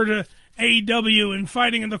going over to AEW and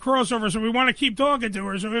fighting in the crossover, so we want to keep talking to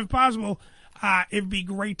her. So if possible, it'd be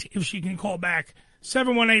great if she can call back.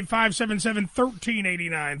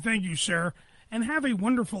 718-577-1389. Thank you, sir. And have a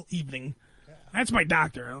wonderful evening. That's my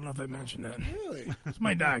doctor. I don't know if I mentioned that. Really? That's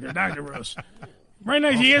my doctor, Dr. Rose. Right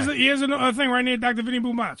next, he has a thing right near Dr. Vinny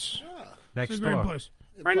Boumat's. Next it's a great door. place.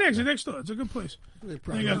 Right next door. It's a good place. They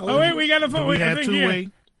Oh, wait, we got a phone. Wait, I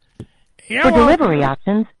think here. For delivery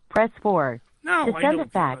options, press 4. No, to send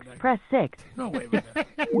it back, press 6. No, wait with that.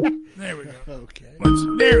 There we go. Okay.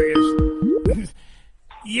 There he is.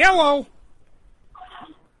 Yellow.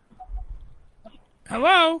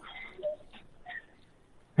 Hello.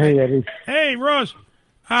 Hey, Eddie. Hey, Ross.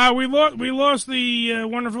 We lost the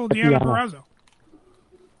wonderful Deonna Purazzo.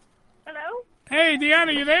 Hello? Hey,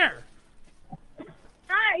 Deonna, you there?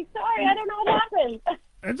 Hi, sorry, I don't know what happened.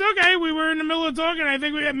 It's okay. We were in the middle of talking. I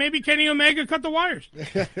think maybe Kenny Omega cut the wires.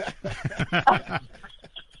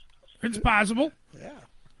 It's possible. Yeah.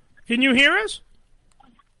 Can you hear us?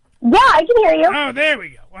 Yeah, I can hear you. Oh, there we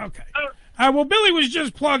go. Okay. Well, Billy was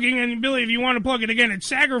just plugging, and Billy, if you want to plug it again, it's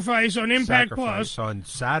Sacrifice on Impact Plus on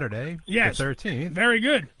Saturday, yes, the 13th. Very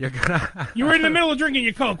good. You're gonna. You were in the middle of drinking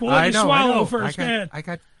your Coke. We'll let you swallow first.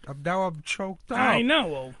 Now I'm choked up. I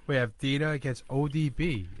know. We have Dina against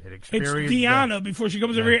ODB. It's Deonna before she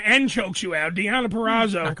comes over here and chokes you out. Deonna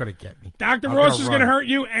Purazzo. Not going to get me. Dr. Ross is going to hurt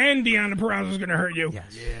you, and Deonna Purazzo is going to hurt you.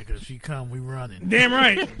 Yes. Yeah, because she come, we running. Damn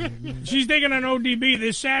right. She's taking on ODB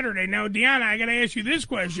this Saturday. Now, Deonna, I got to ask you this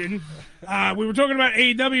question. We were talking about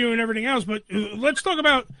AEW and everything else, but let's talk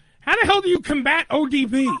about how the hell do you combat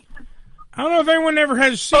ODB? I don't know if anyone ever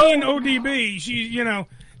has seen ODB. She's,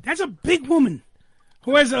 that's a big woman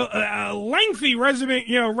who has a lengthy resume,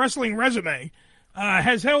 wrestling resume,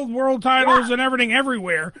 has held world titles and everything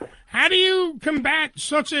everywhere. How do you combat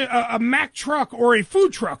such a Mack truck or a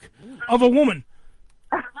food truck of a woman?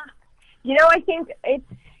 I think it's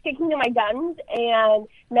sticking to my guns and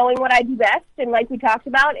knowing what I do best. And like we talked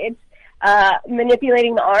about, it's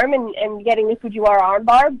manipulating the arm and getting the Fujiwara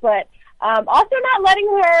armbar, but also not letting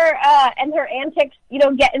her and her antics,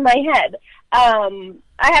 get in my head.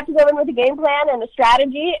 I have to go in with a game plan and a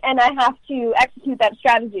strategy, and I have to execute that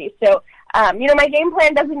strategy. So, my game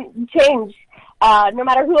plan doesn't change no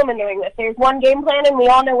matter who I'm in the ring with. There's one game plan, and we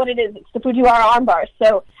all know what it is. It's the Fujiwara armbar.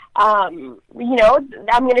 So, I'm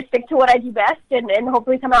going to stick to what I do best and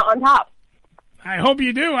hopefully come out on top. I hope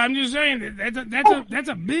you do. I'm just saying that's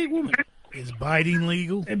a big woman. Is biting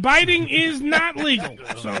legal? Biting is not legal.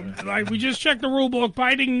 So, we just checked the rule book.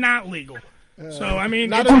 Biting not legal. So, not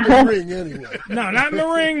in the ring, anyway. No, not in the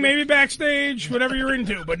ring, maybe backstage, whatever you're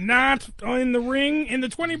into, but not in the ring. In the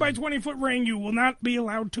 20 by 20 foot ring, you will not be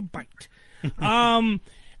allowed to bite. I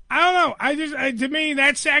don't know. To me,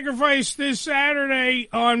 that Sacrifice this Saturday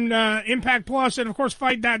on Impact Plus and, of course,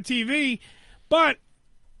 Fight.tv. But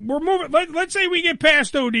we're moving. Let's say we get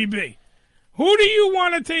past ODB. Who do you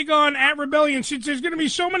want to take on at Rebellion, since there's going to be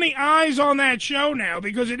so many eyes on that show now,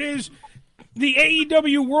 because it is the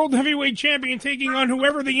AEW World Heavyweight Champion taking on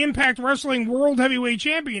whoever the Impact Wrestling World Heavyweight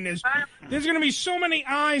Champion is. There's going to be so many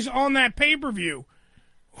eyes on that pay-per-view.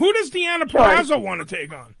 Who does Deonna Purazzo want to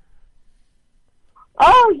take on?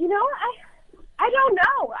 Oh, I don't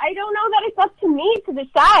know. I don't know that it's up to me to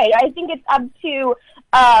decide. I think it's up to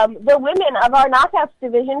the women of our Knockouts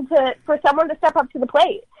division for someone to step up to the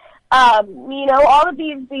plate. All of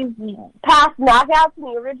these past knockouts and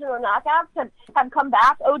the original knockouts have come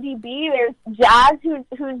back. ODB, there's Jazz,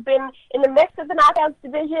 who's been in the mix of the knockouts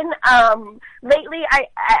division. Lately,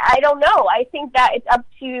 I don't know. I think that it's up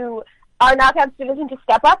to our knockouts division to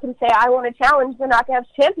step up and say, I want to challenge the knockouts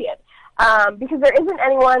champion. Because there isn't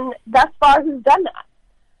anyone thus far who's done that.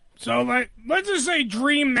 So, let's just say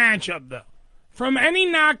dream matchup, though. From any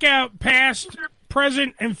knockout, past,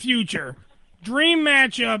 present, and future, dream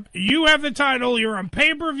matchup, you have the title, you're on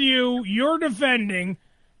pay-per-view, you're defending.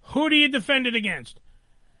 Who do you defend it against?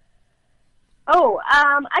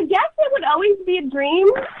 I guess it would always be a dream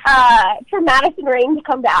for Madison Rayne to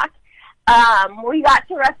come back. We got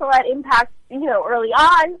to wrestle at Impact, early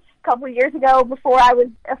on, a couple of years ago, before I was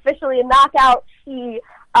officially a knockout. She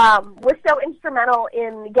was so instrumental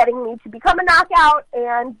in getting me to become a knockout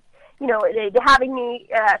and, having me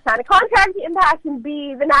sign a contract to Impact and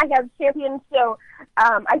be the knockout champion. So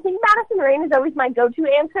I think Madison Rayne is always my go-to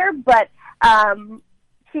answer, but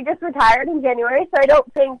she just retired in January, so I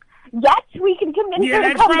don't think yet we can convince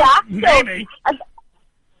her to come back. Maybe.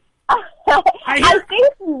 So I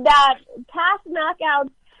think that past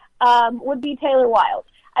knockouts would be Taylor Wilde.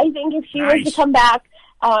 I think if she was to come back,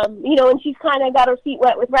 and she's kind of got her feet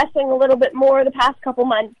wet with wrestling a little bit more the past couple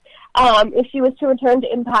months, if she was to return to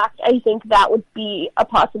Impact, I think that would be a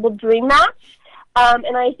possible dream match.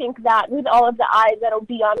 And I think that with all of the eyes that'll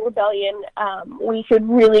be on Rebellion, we should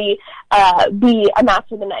really be a match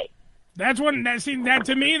of the night. That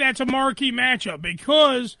to me, that's a marquee matchup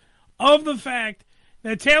because of the fact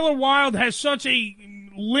that Taylor Wilde has such a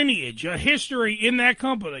lineage, a history in that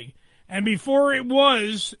company. And before when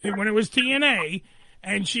it was TNA,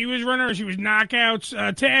 and she was she was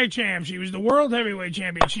Knockouts tag champ, she was the world heavyweight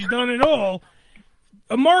champion, she's done it all.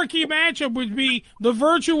 A marquee matchup would be the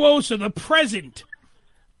virtuosa, the present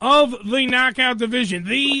of the knockout division,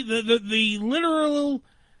 the literal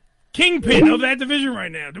kingpin of that division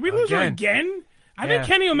right now. Did we lose her again? I think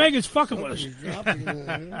Kenny Omega's fucking with us.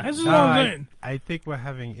 This is what I'm saying. I think we're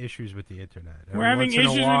having issues with the internet. We're having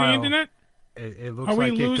issues with the internet? It looks Are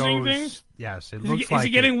we like losing it goes, things? Yes, it Is looks it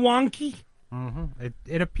like getting wonky? Mm-hmm.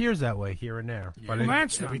 It appears that way here and there. Yeah. But Well,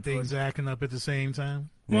 that's not everything's acting up at the same time.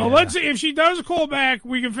 Well, let's see. If she does call back,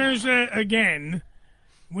 we can finish that again.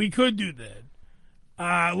 We could do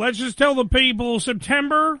that. Let's just tell the people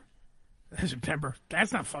September.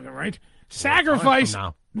 That's not fucking right. Sacrifice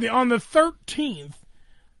on the 13th,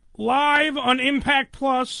 live on Impact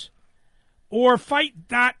Plus or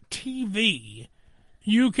Fight.tv.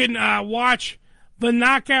 You can watch the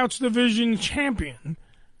Knockouts Division champion,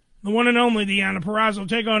 the one and only Deonna Purazzo,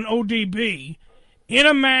 take on ODB in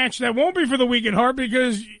a match that won't be for the weak at heart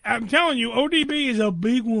because I'm telling you, ODB is a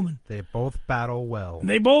big woman. They both battle well.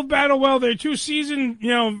 They're two seasoned,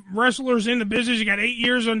 wrestlers in the business. You got 8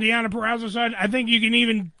 years on Deonna Purazzo's side. I think you can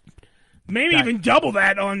even double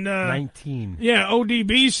that on 19. Yeah,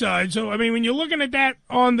 ODB's side. So I mean, when you're looking at that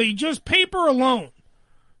on the just paper alone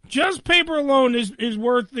is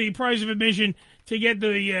worth the price of admission to get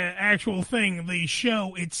the actual thing, the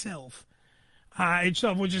show itself,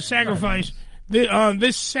 which is Sacrifice.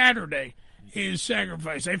 This Saturday is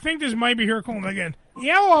Sacrifice. I think this might be her calling again.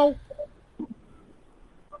 Yellow.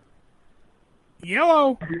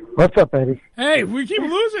 What's up, Eddie? Hey, we keep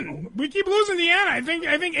losing. Deanna. I think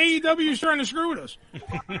AEW is trying to screw with us.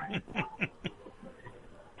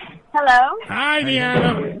 Hello? Hi,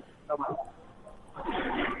 Deanna.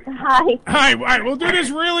 Hi. All right, we'll do this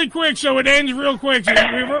really quick so it ends real quick.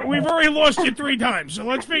 So we've already lost you 3 times, so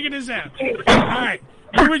let's figure this out. All right.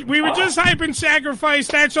 We were just hyping Sacrifice.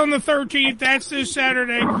 That's on the 13th. That's this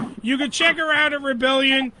Saturday. You can check her out at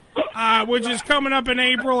Rebellion, which is coming up in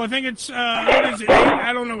April. I think it's, what is it?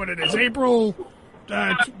 I don't know what it is. April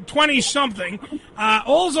 20-something.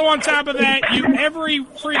 Also on top of that, every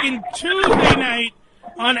freaking Tuesday night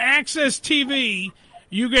on Access TV,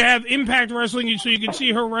 you can have Impact Wrestling so you can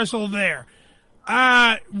see her wrestle there.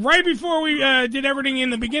 Right before we did everything in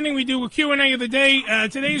the beginning, we do a Q&A of the day.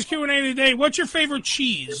 Today's Q&A of the day. What's your favorite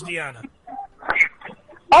cheese, Deonna?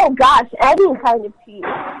 Oh, gosh, any kind of cheese.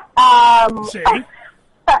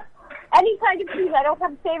 Any kind of cheese. I don't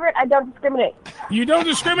have a favorite. I don't discriminate. You don't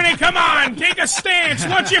discriminate? Come on, take a stance.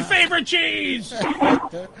 What's your favorite cheese?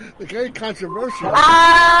 Very controversial.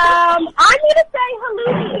 I'm going to say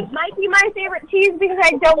halloumi. Might be my favorite cheese because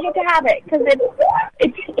I don't get to have it because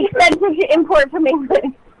it's expensive to import from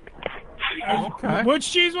England. Okay.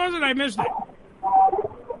 Which cheese was it? I missed it.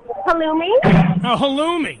 Halloumi. Oh,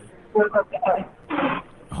 halloumi.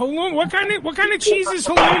 Halloumi. What kind of cheese is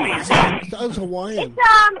halloumi? Sounds Hawaiian.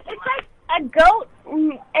 It's like a goat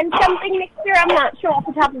and something mixture. I'm not sure off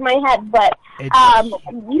the top of my head, but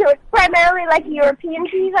it's primarily like European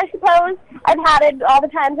cheese, I suppose. I've had it all the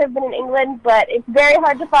times I've been in England, but it's very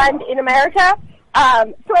hard to find in America.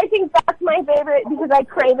 So I think that's my favorite because I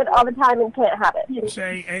crave it all the time and can't have it.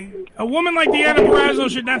 Say, and a woman like Deonna Purazzo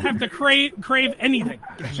should not have to crave anything.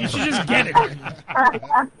 She should just get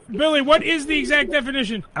it. Billy, what is the exact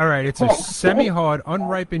definition? All right, it's a semi-hard,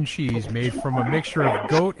 unripened cheese made from a mixture of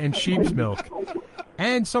goat and sheep's milk,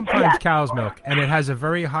 and sometimes cow's milk, and it has a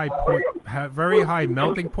very high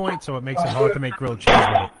melting point, so it makes it hard to make grilled cheese with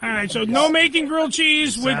it. All right, so no making grilled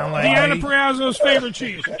cheese with Deonna Purazzo's favorite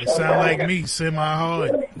cheese. It sounds like me,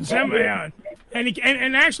 semi-hard. Semi-hard.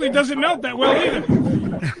 And actually doesn't melt that well either.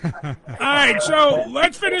 All right, so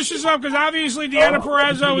let's finish this up because obviously Deonna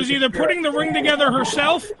Purazzo is either putting the ring together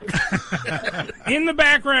herself in the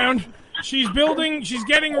background. She's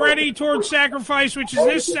getting ready towards Sacrifice, which is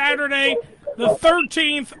this Saturday, the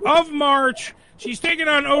 13th of March. She's taking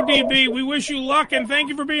on ODB. We wish you luck and thank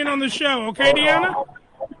you for being on the show. Okay, Deonna?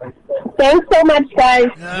 Thanks so much, guys.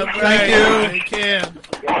 Thank you. Take care.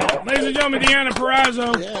 Ladies and gentlemen, Deonna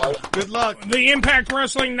Purazzo. Yeah. Good luck. The Impact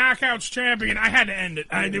Wrestling Knockouts champion. I had to end it.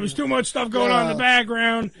 There was too much stuff going on in the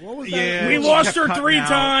background. What was Yeah, we she lost kept her 3 cutting out.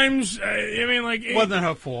 times. It Wasn't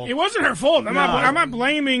her fault. It wasn't her fault. I'm not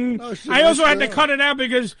blaming. No, she I also was had to good. cut it out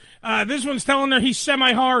because this one's telling her he's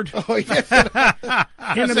semi-hard. Oh, yeah.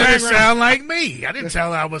 In the It background. sound like me. I didn't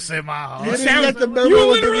tell her I was semi-hard. You didn't get the memo You at the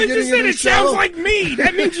literally beginning just said of the it sounds show? like me.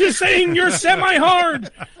 That means you're saying you're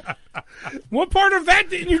semi-hard. What part of that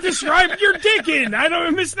didn't you describe your dick in? I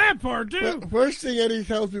missed that part, too. First thing Eddie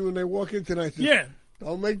tells me when they walk in tonight is, Yeah.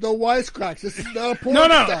 don't make no wisecracks. This is not a porn No.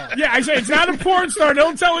 star. Yeah, I say it's not a porn star.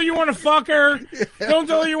 Don't tell her you want to fuck her. Don't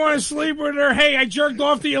tell her you want to sleep with her. Hey, I jerked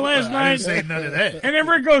off to you last I night. didn't say none of that. And then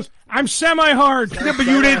Rick goes, I'm semi-hard. Yeah, but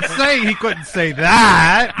you didn't say he couldn't say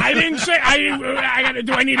that. I didn't say.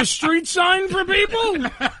 Do I need a street sign for people?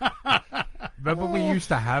 Remember we used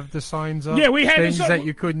to have the signs up? Yeah, we had things this- that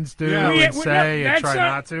you couldn't do We- and we- say and that's try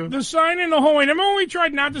not to. The sign in the hallway. Remember when we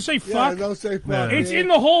tried not to say fuck? Yeah, don't say fuck. Yeah. It's in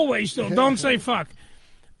the hallway still. Don't say fuck.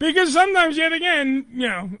 Because sometimes, yet again,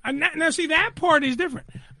 now see, that part is different.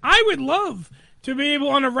 I would love to be able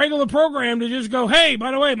on a regular program to just go, hey,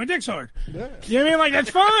 by the way, my dick's hard. Yeah. You know what I mean? Like, that's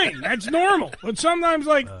fine. That's normal. But sometimes,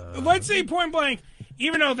 like, let's say point blank,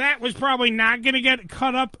 even though that was probably not going to get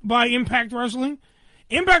cut up by Impact Wrestling,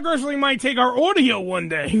 Impact Wrestling might take our audio one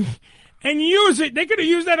day and use it. They could have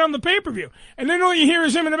used that on the pay-per-view. And then all you hear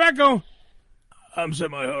is him in the back go, I'm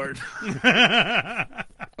semi-hard.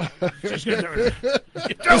 Just the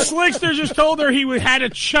Slickster just told her he had a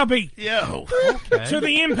chubby. Yo. To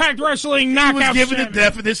the Impact Wrestling He knockout. was giving the champion.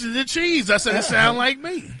 definition of the cheese. I said it sound like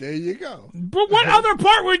me. There you go. But what other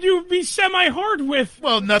part would you be semi-hard with?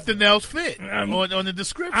 Well, nothing else fit on the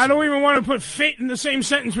description. I don't even want to put fit in the same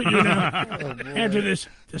sentence with you now. After this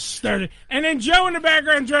started. And then Joe in the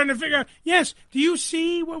background trying to figure out, yes, do you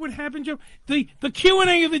see what would happen, Joe? The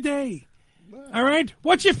Q&A of the day. All right?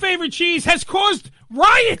 What's your favorite cheese? Has caused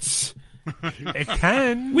riots. It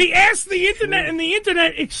can. We asked the internet, and the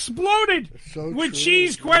internet exploded So with true.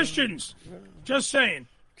 cheese questions. Just saying.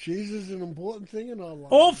 Cheese is an important thing in our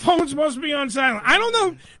life. All phones must be on silent. I don't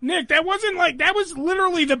know, Nick, that was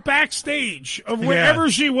literally the backstage of wherever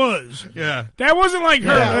she was. Yeah. That wasn't like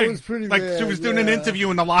her. Yeah, like, it was pretty Like bad, she was doing an yeah. interview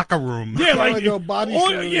in the locker room. yeah, like a body all,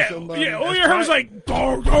 slam or yeah, somebody. yeah, all you heard was like,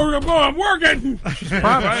 I'm working.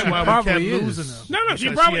 Probably is. No,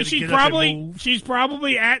 she's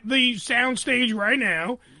probably at the sound stage right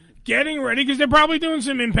now, getting ready because they're probably doing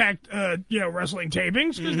some Impact, wrestling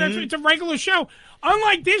tapings because it's a regular show.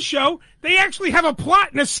 Unlike this show, they actually have a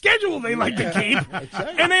plot and a schedule they like to keep,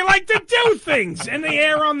 and they like to do things, and they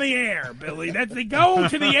air on the air, Billy. They go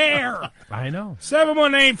to the air. I know.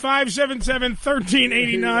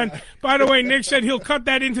 718-577-1389. By the way, Nick said he'll cut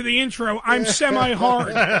that into the intro. I'm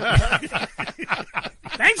semi-hard.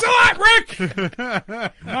 Thanks a lot, Rick.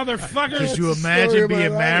 Motherfuckers. Could you imagine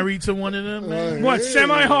being married to one of them, man? What,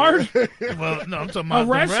 semi-hard? Well, no, I'm talking A about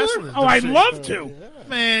the wrestler? wrestlers. Oh, I'd love to.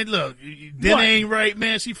 Man, look, dinner What? ain't right,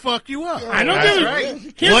 man. She fuck you up. I don't That's give a-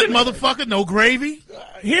 right. Here's What, an- motherfucker? No gravy?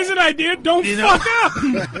 Here's an idea. Don't You know?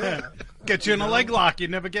 fuck up. Get you in a leg lock. You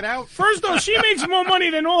never get out. First off, she makes more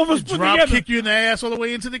money than all of us put Drop together. kick you in the ass all the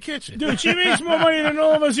way into the kitchen. Dude, she makes more money than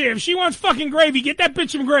all of us here. If she wants fucking gravy, get that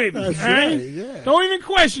bitch some gravy. That's all right? right, yeah. Don't even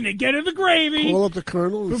question it. Get her the gravy Call up the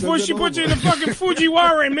colonel and before send she it puts you over. in the fucking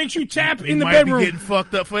Fujiwara and makes you tap You in the might bedroom. be getting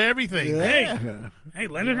fucked up for everything. Yeah. Hey,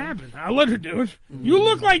 let it happen. I'll let her do it. You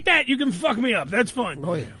look like that, you can fuck me up. That's fun.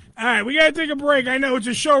 Oh, yeah. All right, we got to take a break. I know it's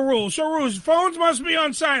a show rule. Show rules. Phones must be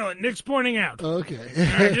on silent. Nick's pointing out. Okay. All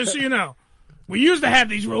right, just so you know. We used to have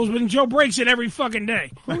these rules, but Joe breaks it every fucking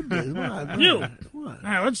day. Who did? What? You. All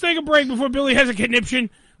right, let's take a break before Billy has a conniption.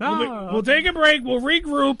 We'll take a break. We'll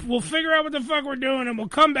regroup. We'll figure out what the fuck we're doing, and we'll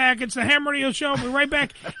come back. It's the Ham Radio Show. We'll be right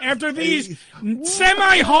back after these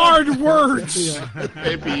semi-hard words.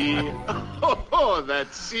 Baby, oh,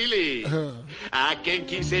 that's silly. I can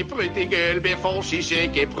kiss a pretty girl before she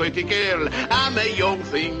shake a pretty girl. I'm a young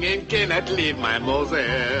thing and cannot leave my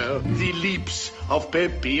mother. The lips of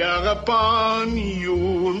Peppy are upon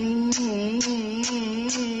you.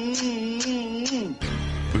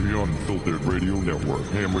 The Unfiltered Radio Network,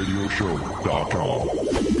 HamRadioShow.com.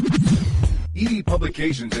 ED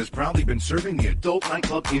Publications has proudly been serving the adult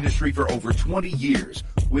nightclub industry for over 20 years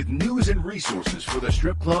with news and resources for the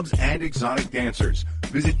strip clubs and exotic dancers.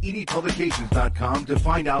 Visit edpublications.com to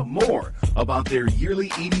find out more about their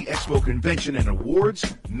yearly ED Expo convention and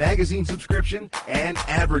awards, magazine subscription, and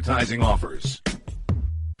advertising offers.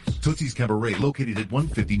 Tootsie's Cabaret, located at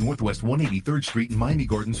 150 Northwest 183rd Street in Miami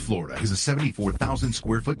Gardens, Florida, is a 74,000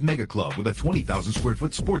 square foot mega club with a 20,000 square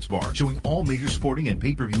foot sports bar showing all major sporting and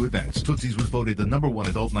pay-per-view events. Tootsie's was voted the #1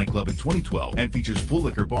 adult nightclub in 2012 and features full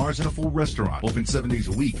liquor bars and a full restaurant. Open 7 days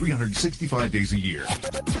a week, 365 days a year.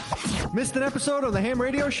 Missed an episode of the Ham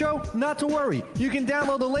Radio Show? Not to worry. You can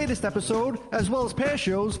download the latest episode as well as past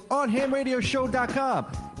shows on hamradioshow.com.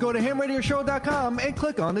 Go to hamradioshow.com and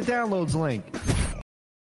click on the downloads link.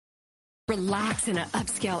 Relax in an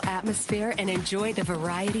upscale atmosphere and enjoy the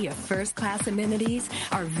variety of first-class amenities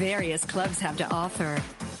our various clubs have to offer.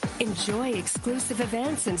 Enjoy exclusive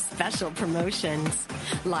events and special promotions,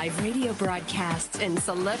 live radio broadcasts, and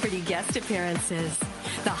celebrity guest appearances.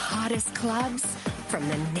 The hottest clubs from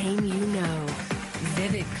the name you know.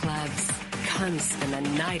 Vivid Clubs. Come spend the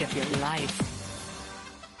night of your life.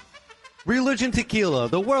 Religion Tequila,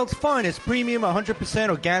 the world's finest premium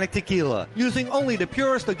 100% organic tequila, using only the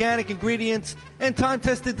purest organic ingredients and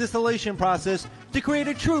time-tested distillation process to create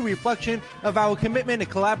a true reflection of our commitment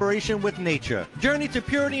and collaboration with nature. Journey to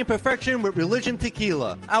purity and perfection with Religion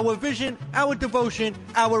Tequila. Our vision, our devotion,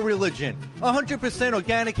 our religion. 100%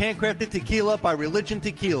 organic handcrafted tequila by Religion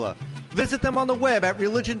Tequila. Visit them on the web at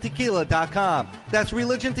religiontequila.com. That's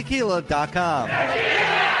religiontequila.com.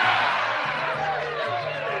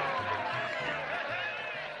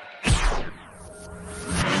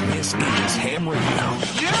 This is Ham Radio.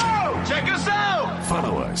 Yo, check us out.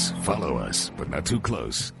 Follow us, but not too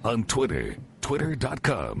close, on Twitter.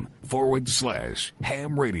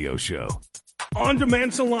 Twitter.com/Ham Radio Show. On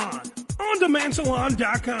Demand Salon.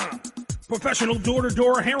 OnDemandSalon.com. Professional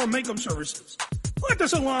door-to-door hair and makeup services. Let the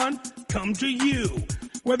salon come to you.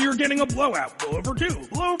 Whether you're getting a blowout, blowover 2,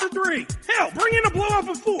 blowover 3, hell, bring in a blowout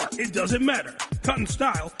for 4. It doesn't matter. Cut and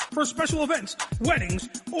style for special events, weddings,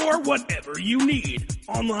 or whatever you need.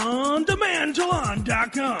 On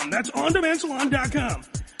OnDemandSalon.com. That's OnDemandSalon.com.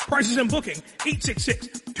 Prices and booking,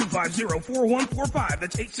 866-250-4145.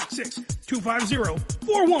 That's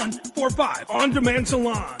 866-250-4145. On Demand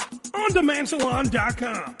Salon.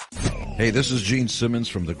 OnDemandSalon.com. Hey, this is Gene Simmons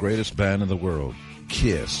from the greatest band in the world,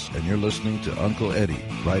 Kiss, and you're listening to Uncle Eddie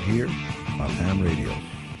right here on Ham Radio.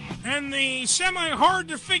 And the semi-hard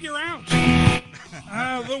to figure out,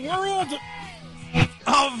 the world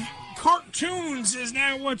of cartoons is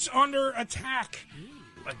now what's under attack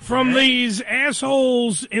from these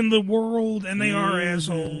assholes in the world, and they are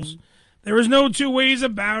assholes. There is no two ways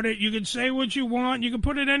about it. You can say what you want. You can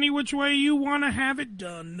put it any which way you want to have it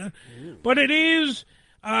done. But it is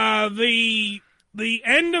the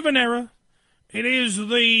end of an era. It is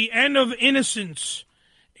the end of innocence.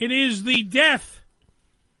 It is the death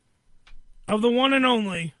of the one and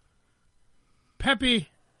only Pepe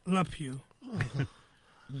Le Pew.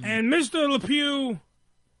 And Mr. Le Pew,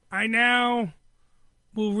 I now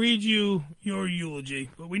will read you your eulogy,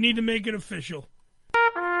 but we need to make it official.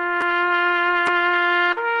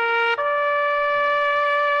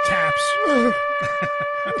 Taps.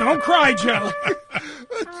 Don't cry, Joe.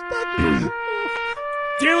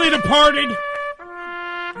 Dearly departed,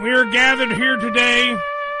 we are gathered here today,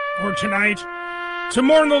 or tonight, to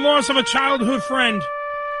mourn the loss of a childhood friend,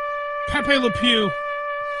 Pepe Le Pew,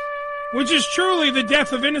 which is truly the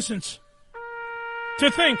death of innocence. To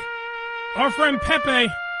think, our friend Pepe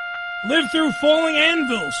lived through falling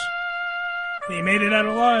anvils. He made it out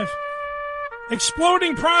alive.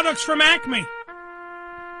 Exploding products from Acme,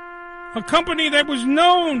 a company that was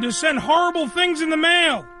known to send horrible things in the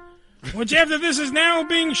mail, which after this is now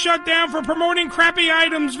being shut down for promoting crappy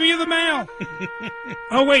items via the mail.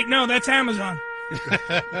 Oh, wait, no, that's Amazon.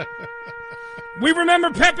 We remember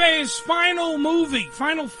Pepe's final movie,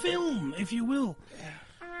 final film, if you will,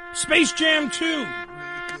 Space Jam 2,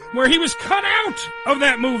 where he was cut out of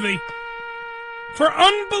that movie for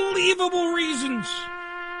unbelievable reasons.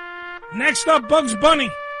 Next up, Bugs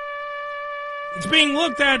Bunny. It's being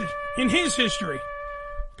looked at in his history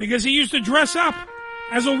because he used to dress up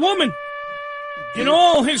as a woman in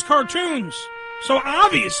all his cartoons. So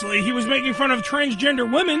obviously he was making fun of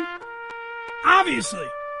transgender women. Obviously.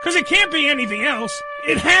 Because it can't be anything else.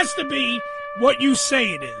 It has to be what you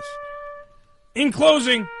say it is. In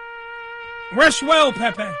closing, rest well,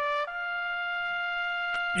 Pepe.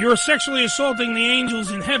 You're sexually assaulting the angels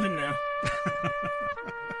in heaven now.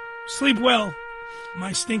 Sleep well,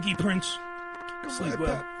 my stinky prince. Sleep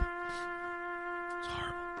well.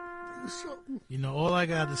 You know, all I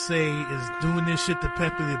got to say is doing this shit to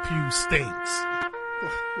Pepe Le Pew stinks.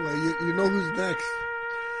 Well, you know who's next?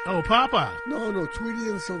 Oh, Popeye. No, Tweety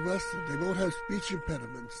and Sylvester. They both have speech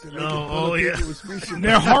impediments. They're making fun Oh, of yeah. people with speech impediments.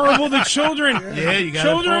 They're horrible to children. Yeah, you got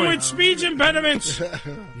children a point. with speech impediments.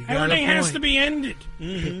 Everything has to be ended.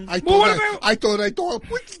 Mm-hmm. I thought.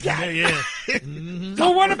 What's that? Yeah.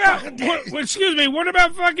 Well, what about? Excuse me. What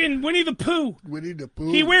about fucking Winnie the Pooh? Winnie the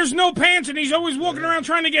Pooh. He wears no pants and he's always walking around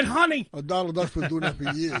trying to get honey. Donald Duck's been doing that for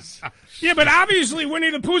years. Yeah, but obviously Winnie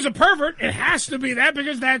the Pooh's a pervert. It has to be that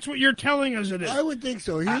because that's what you're telling us it is. I would think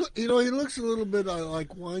so. He looks a little bit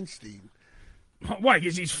like Weinstein. Why?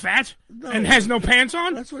 Because he's fat and has no pants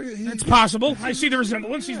on? That's what it's possible. I see the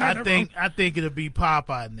resemblance. He's not I think it'll be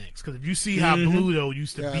Popeye next because if you see how Bluto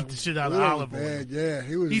used to beat the shit out of Oliver, yeah,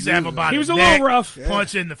 he was. He's having He was a little rough.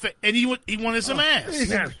 Punch in the face, and he wanted some ass.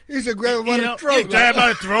 He's a grab him by the throat. Grab by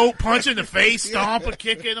the throat, punch in the face, stomp a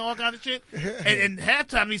kick, and all kind of shit. And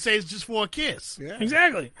halftime he says it's just for a kiss. Yeah.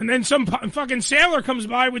 Exactly. And then some fucking sailor comes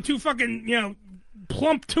by with two fucking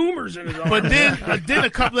plump tumors in his arm. But then a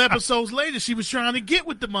couple episodes later, she was trying to get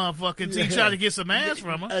with the motherfucker until he tried to get some ass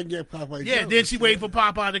from her. And get Popeye. Yeah, then she waited for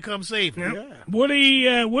Popeye to come save her. Yep.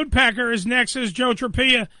 Woody Woodpecker is next, says Joe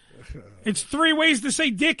Trapia. It's 3 ways to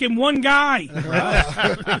say dick in one guy.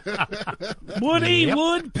 Woody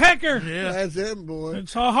Woodpecker. Yeah. That's him, boy.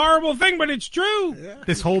 It's a horrible thing, but it's true. Yeah.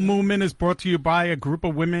 This whole movement is brought to you by a group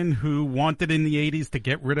of women who wanted in the 80s to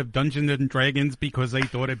get rid of Dungeons and Dragons because they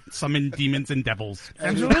thought it summoned demons and devils.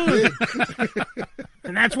 Absolutely.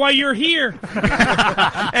 And that's why you're here.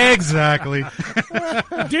 Exactly.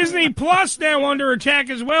 Disney Plus now under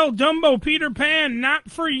attack as well. Dumbo, Peter Pan, not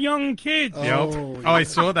for young kids. Oh, I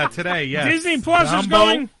saw that today. Yes. Disney Plus is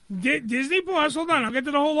going. Disney Plus. Hold on, I'll get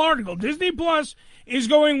to the whole article. Disney Plus is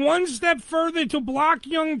going one step further to block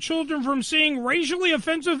young children from seeing racially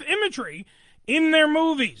offensive imagery in their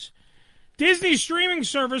movies. Disney's streaming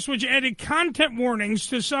service, which added content warnings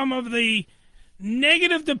to some of the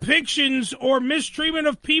negative depictions or mistreatment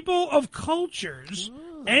of people of cultures,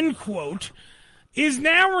 end quote, is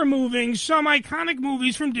now removing some iconic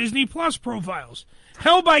movies from Disney Plus profiles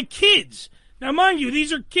held by kids. Now, mind you,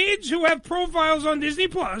 these are kids who have profiles on Disney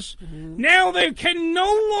Plus. Now they can no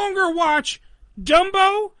longer watch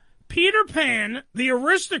Dumbo, Peter Pan, The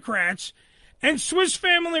Aristocrats, and Swiss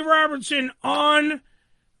Family Robinson on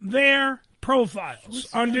their profiles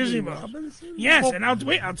on Disney Plus. Yes, and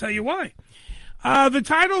I'll tell you why. The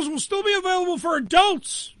titles will still be available for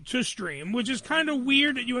adults to stream, which is kind of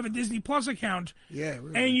weird that you have a Disney Plus account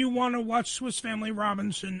and you want to watch Swiss Family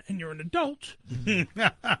Robinson and you're an adult.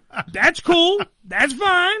 That's cool. That's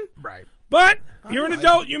fine. Right. But you're an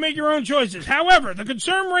adult. You make your own choices. However, the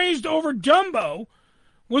concern raised over Dumbo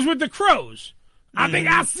was with the crows. I think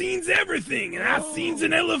I've seen everything, and I've seen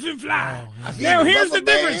an elephant fly. Now, here's the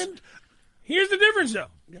difference. Here's the difference, though.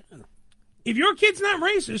 If your kid's not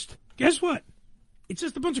racist, guess what? It's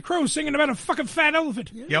just a bunch of crows singing about a fucking fat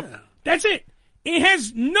elephant. Yep. That's it. It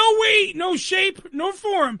has no weight, no shape, no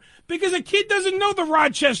form, because a kid doesn't know the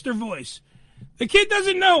Rochester voice. The kid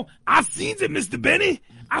doesn't know, I seen it, Mr. Benny.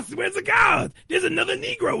 I swear to God, there's another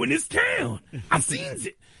Negro in this town. I seen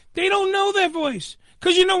it. They don't know that voice.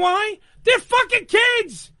 Because you know why? They're fucking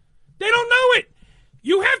kids. They don't know it.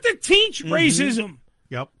 You have to teach racism.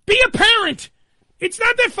 Yep. Be a parent. It's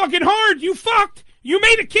not that fucking hard. You fucked. You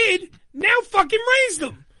made a kid. Now fucking raise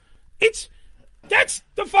them. That's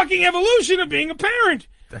the fucking evolution of being a parent.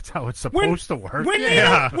 That's how it's supposed to work. When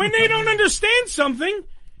they don't understand something,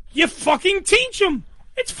 you fucking teach them.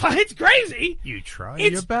 It's crazy. You try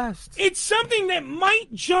your best. It's something that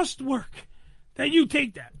might just work. That you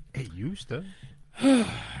take that. It used to.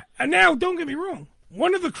 And now, don't get me wrong.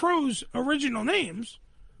 One of the Crow's original names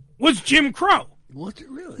was Jim Crow. What's it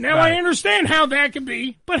really? Now, I understand how that could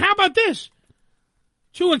be, but how about this?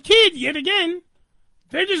 To a kid, yet again,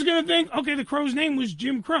 they're just going to think, okay, the Crow's name was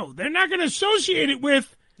Jim Crow. They're not going to associate it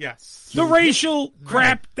with the racial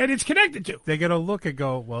crap that it's connected to. They're going to look and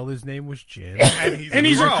go, well, his name was Jim. And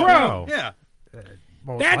he's a crow. Yeah.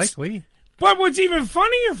 Most likely. But what's even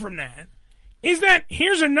funnier from that is that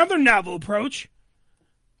here's another novel approach.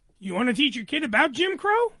 You want to teach your kid about Jim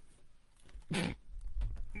Crow?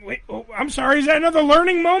 Wait, I'm sorry, is that another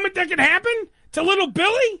learning moment that could happen to little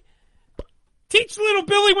Billy? Teach little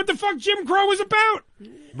Billy what the fuck Jim Crow is about.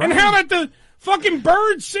 Right. And how that the fucking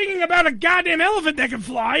birds singing about a goddamn elephant that can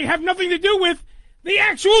fly have nothing to do with the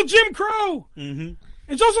actual Jim Crow. Mm-hmm.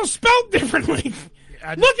 It's also spelled differently.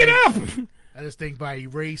 Look it up. I just think by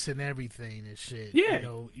erasing everything and shit, yeah. You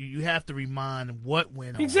know, you have to remind what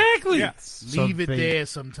went on. Exactly. Yes. Leave it there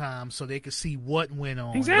sometimes so they can see what went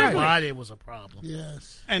on. Exactly. Why there was a problem.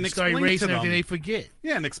 Yes. And start explain erasing to them. everything they forget.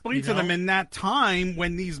 Yeah, and explain to them in that time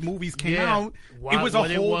when these movies came out, Why, it was a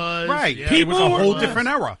whole right. Yeah, it was a whole different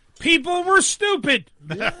era. People were stupid.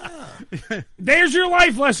 Yeah. There's your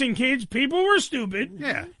life lesson, kids. People were stupid.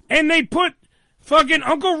 Yeah. And they put fucking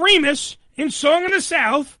Uncle Remus in Song of the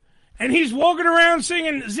South, and he's walking around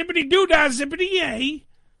singing zippity doo dah, zippity yay,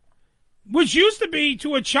 which used to be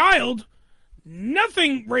to a child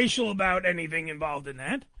nothing racial about anything involved in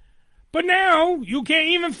that. But now you can't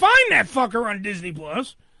even find that fucker on Disney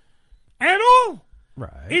Plus at all.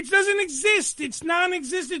 Right. It doesn't exist. It's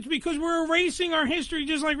non-existent because we're erasing our history,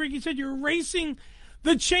 just like Ricky said. You're erasing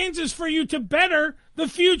the chances for you to better the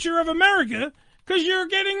future of America because you're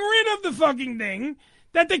getting rid of the fucking thing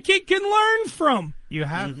that the kid can learn from. You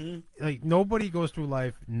have, like, nobody goes through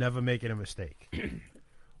life never making a mistake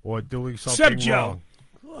or doing something Except wrong.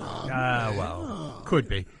 Joe. Well, could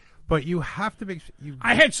be. But you have to make...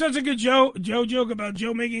 I had such a good Joe joke about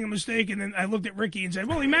Joe making a mistake, and then I looked at Ricky and said,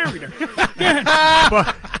 well, he married her.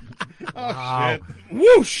 Shit.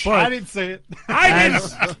 Whoosh! I didn't say it.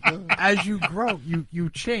 As you grow, you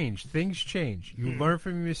change. Things change. You learn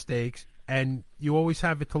from your mistakes, and you always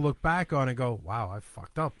have it to look back on and go, wow, I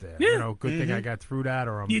fucked up there. Yeah. You know, good thing I got through that,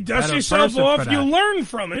 or I'm You a dust better yourself person off, for you that. learn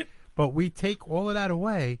from it. But we take all of that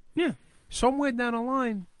away. Yeah. Somewhere down the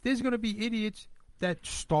line, there's going to be idiots that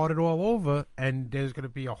started all over, and there's going to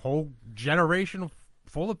be a whole generation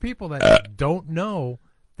full of people that don't know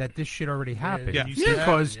that this shit already happened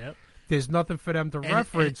because there's nothing for them to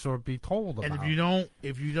reference or be told about. And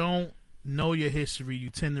if you don't know your history,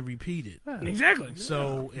 you tend to repeat it. Exactly.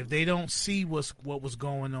 So if they don't see what was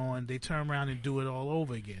going on, they turn around and do it all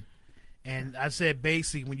over again. And I said,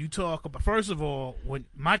 basically, when you talk about, first of all, when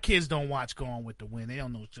my kids don't watch Gone with the Wind, they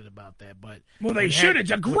don't know shit about that. But they should.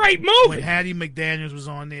 It's a great movie. When Hattie McDaniels was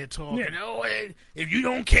on there talking, oh, if you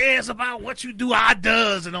don't care about what you do, I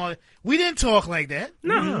does and all that. We didn't talk like that.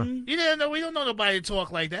 No, you didn't know. We don't know nobody to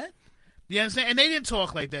talk like that. You understand? And they didn't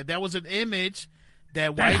talk like that. That was an image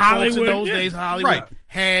that white folks in those days, Hollywood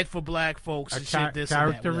had for black folks and shit. This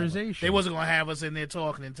characterization. And that, they wasn't gonna have us in there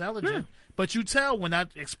talking intelligent. But you tell when I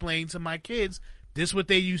explain to my kids, this what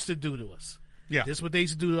they used to do to us. Yeah. This what they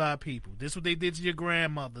used to do to our people. This what they did to your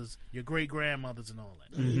grandmothers, your great grandmothers, and all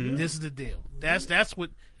that. Mm-hmm. This is the deal. That's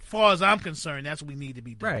what, as far as I'm concerned, that's what we need to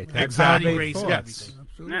be doing. Right. That's how how they race thought. everything.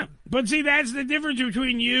 Yeah. But see, that's the difference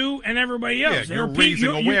between you and everybody else. Yeah, you're raising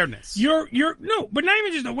awareness. You're no, but not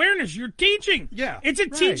even just awareness. You're teaching. Yeah. It's a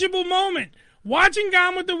teachable moment. Watching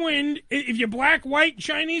Gone with the Wind, if you're black, white,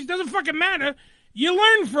 Chinese, doesn't fucking matter. You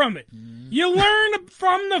learn from it. You learn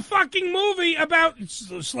from the fucking movie about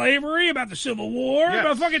slavery, about the Civil War,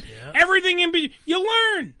 about fucking everything in between. You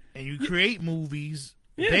learn. And you create movies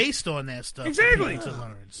based on that stuff. Exactly. To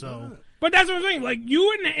learn. So, but that's what I'm saying. Like, if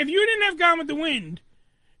you didn't have Gone with the Wind,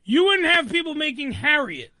 you wouldn't have people making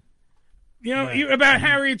Harriet. You know, about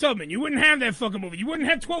Harriet Tubman. You wouldn't have that fucking movie. You wouldn't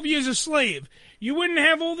have 12 Years a Slave. You wouldn't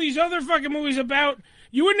have all these other fucking movies about...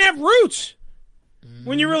 You wouldn't have Roots,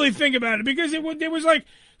 when you really think about it. Because it was like,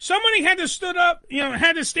 somebody had to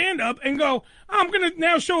stand up and go, I'm going to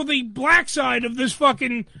now show the black side of this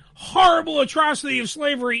fucking horrible atrocity of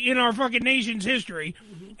slavery in our fucking nation's history.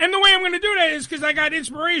 And the way I'm going to do that is because I got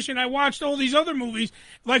inspiration. I watched all these other movies,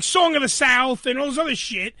 like Song of the South and all this other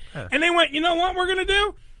shit. And they went, you know what we're going to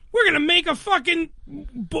do? We're going to make we're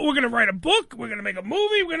going to write a book. We're going to make a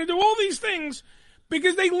movie. We're going to do all these things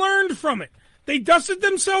because they learned from it. They dusted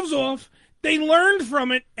themselves off. They learned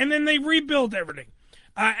from it, and then they rebuilt everything.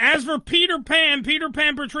 As for Peter Pan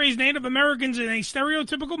portrays Native Americans in a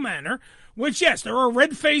stereotypical manner, which, yes, there are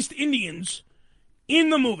red-faced Indians in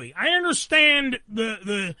the movie. I understand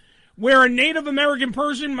the where a Native American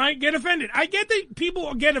person might get offended. I get that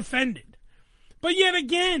people get offended. But yet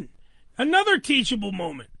again, another teachable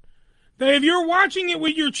moment. That if you're watching it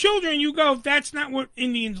with your children, you go, that's not what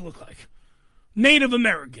Indians look like. Native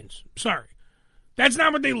Americans. Sorry. That's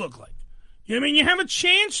not what they look like. You know what I mean? You have a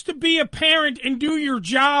chance to be a parent and do your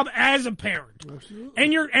job as a parent.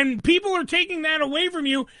 Absolutely. And people are taking that away from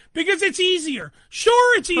you because it's easier.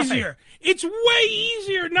 Sure, it's easier. It's way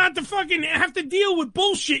easier not to fucking have to deal with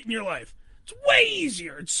bullshit in your life. It's way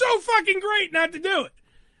easier. It's so fucking great not to do it.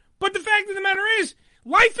 But the fact of the matter is,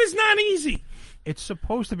 life is not easy. It's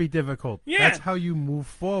supposed to be difficult. Yeah. That's how you move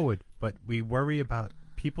forward. But we worry about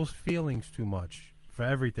people's feelings too much for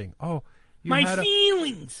everything. Oh, My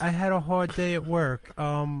feelings. I had a hard day at work.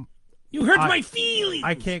 You hurt my feelings.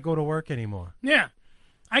 I can't go to work anymore. Yeah.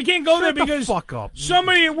 I can't go there Shut the because fuck up.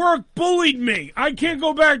 somebody at work bullied me. I can't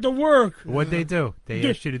go back to work. What'd they do? They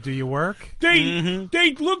asked you to do your work?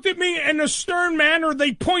 They looked at me in a stern manner.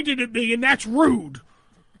 They pointed at me, and that's rude.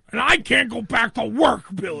 And I can't go back to work,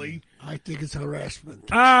 Billy. I think it's harassment.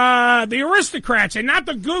 The aristocrats, and not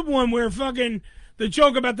the good one where fucking the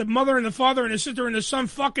joke about the mother and the father and the sister and the son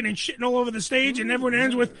fucking and shitting all over the stage, and everyone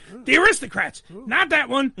ends with the aristocrats. Not that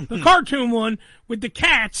one. The cartoon one with the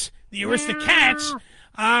cats. The aristocats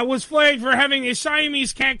was flagged for having a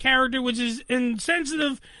Siamese cat character, which is an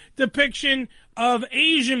insensitive depiction of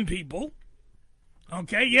Asian people.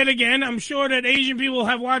 Okay, yet again, I'm sure that Asian people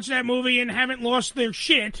have watched that movie and haven't lost their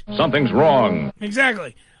shit. Something's wrong.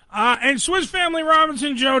 Exactly. And Swiss Family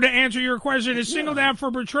Robinson, Joe, to answer your question, is singled out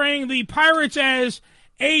for portraying the pirates as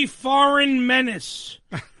a foreign menace.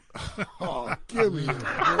 Oh, give me a break.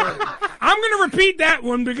 I'm going to repeat that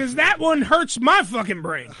one because that one hurts my fucking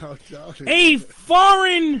brain. Oh, A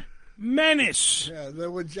foreign menace. Yeah, they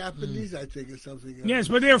were Japanese, I think, or something. Yes,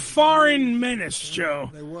 but they're foreign menace, Joe.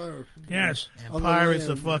 They were. Yes. And pirates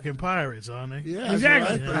are fucking pirates, aren't they? Yeah,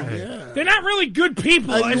 Exactly. Yeah. They're not really good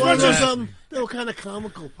people. Like, as much as they were kind of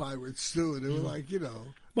comical pirates, too. They were like,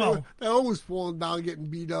 Well, they always falling down, getting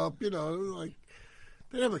beat up, like,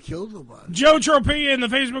 they never killed nobody. Joe Tropia in the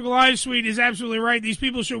Facebook Live suite is absolutely right. These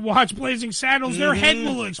people should watch Blazing Saddles. Their head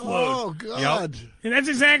will explode. Oh, God. And that's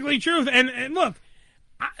exactly truth. And look,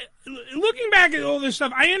 looking back at all this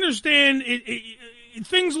stuff, I understand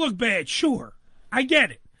things look bad. Sure. I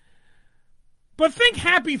get it. But think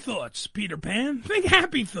happy thoughts, Peter Pan. Think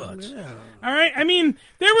happy thoughts. Yeah. All right? I mean,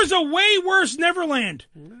 there was a way worse Neverland.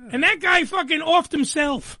 And that guy fucking offed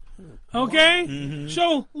himself. Okay?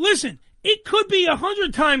 So, listen. It could be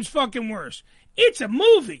 100 times fucking worse. It's a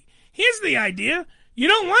movie. Here's the idea. You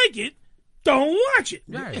don't like it, don't watch it.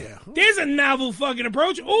 Yeah. There's a novel fucking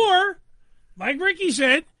approach. Or, like Ricky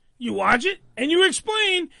said, you watch it and you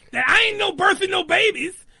explain that I ain't no birthing no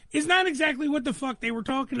babies is not exactly what the fuck they were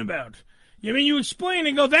talking about. I mean, you explain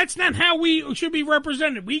and go, that's not how we should be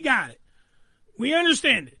represented. We got it. We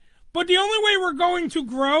understand it. But the only way we're going to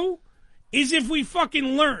grow is if we fucking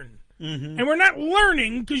learn. And we're not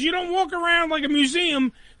learning because you don't walk around like a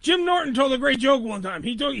museum. Jim Norton told a great joke one time.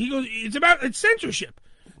 He goes, it's censorship.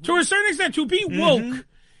 To a certain extent, to be woke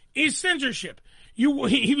is censorship.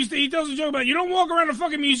 He tells a joke about you don't walk around a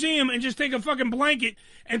fucking museum and just take a fucking blanket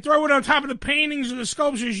and throw it on top of the paintings or the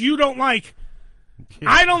sculptures you don't like.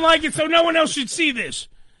 I don't like it, so no one else should see this.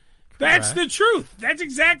 That's the truth. That's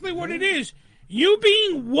exactly what it is. You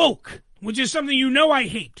being woke, which is something you know I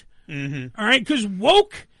hate. All right, because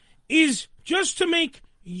woke is just to make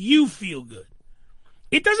you feel good.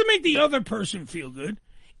 It doesn't make the other person feel good.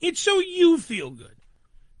 It's so you feel good.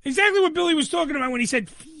 Exactly what Billy was talking about when he said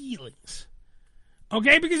feelings.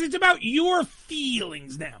 Okay? Because it's about your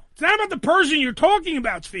feelings now. It's not about the person you're talking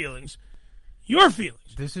about's feelings. Your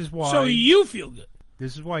feelings. This is why. So you feel good.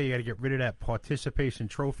 This is why you got to get rid of that participation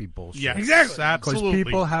trophy bullshit. Yes, exactly. Absolutely. Because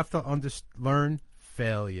people have to learn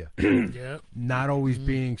failure. Not always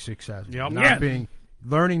being successful.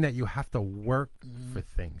 Learning that you have to work for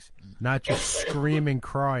things, not just scream and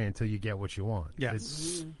cry until you get what you want.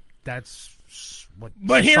 That's what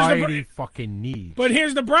society fucking needs. But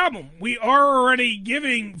here's the problem. We are already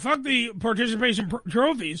giving, fuck the participation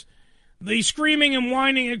trophies. The screaming and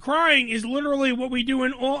whining and crying is literally what we do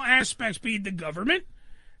in all aspects, be it the government,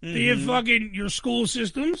 be it fucking your school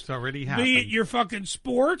systems, It's already happened. be it your fucking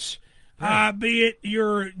sports, be it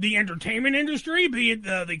the entertainment industry, be it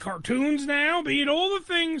the cartoons now, be it all the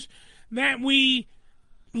things that we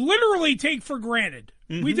literally take for granted.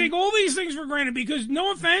 We take all these things for granted because,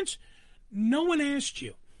 no offense, no one asked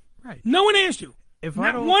you. Right. No one asked you. If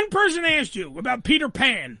Not one person asked you about Peter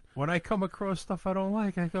Pan. When I come across stuff I don't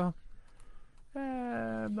like, I go,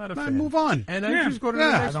 I'm not a fan. Move on. And I just go to the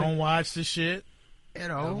next I don't thing. watch the shit.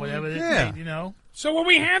 Whatever it is, So what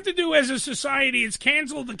we have to do as a society is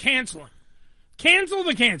cancel the canceling. Cancel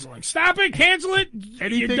the canceling. Stop it. Cancel it.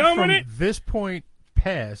 Anything You're done from with it. this point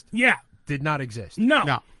past did not exist.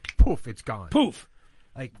 No. Poof, it's gone. Poof.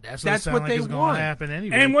 Like That's what like they it's gonna want. happen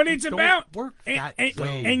anyway. And what it's Don't about, work and, that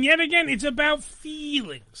way. and yet again, it's about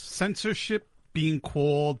feelings. Censorship being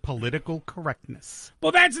called political correctness.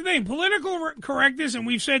 Well, that's the thing. Political correctness, and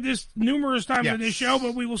we've said this numerous times on this show,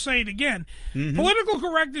 but we will say it again. Mm-hmm. Political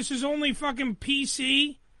correctness is only fucking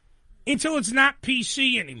PC until it's not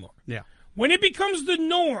PC anymore. Yeah. When it becomes the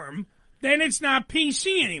norm, then it's not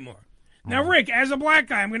PC anymore. Now, Rick, as a black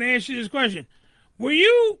guy, I'm going to ask you this question. Were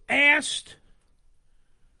you asked,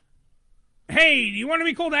 hey, do you want to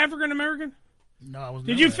be called African American? No, I was.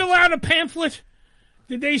 Did you fill out a pamphlet?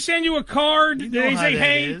 Did they send you a card? Did they say,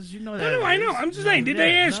 "Hey"? You know that. No, I know. I'm just saying. Did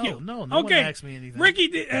they ask you? No okay. one asked me anything.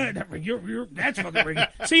 Ricky, that's fucking Ricky.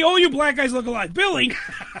 See, all you black guys look alike. Billy,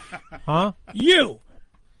 huh? You.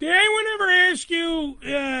 Did anyone ever ask you,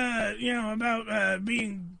 about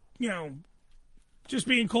being, just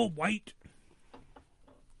being called white?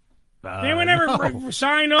 Did anyone ever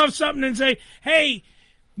sign off something and say, "Hey,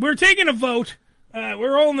 we're taking a vote.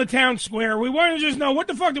 We're all in the town square. We want to just know what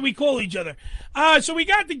the fuck do we call each other?" So we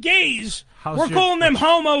got the gays. We're calling them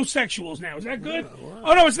homosexuals now. Is that good?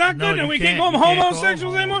 Oh no, it's not good. No, we can't call them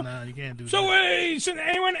homosexuals anymore. No, you can't do so, that. So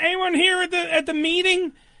anyone here at the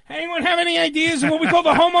meeting? Anyone have any ideas of what we call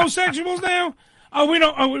the homosexuals now? Oh, we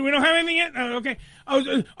don't. Oh, we don't have anything yet. Oh, okay. Oh,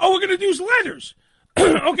 we're gonna use letters.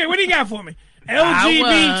 Okay, what do you got for me?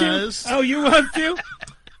 LGBT. Oh, you was too.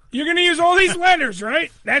 You're going to use all these letters,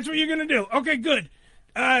 right? That's what you're going to do. Okay, good.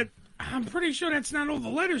 I'm pretty sure that's not all the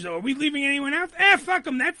letters, though. Are we leaving anyone out? Fuck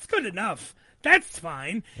them. That's good enough. That's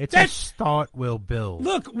fine. It's a start will build.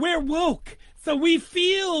 Look, we're woke, so we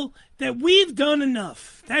feel that we've done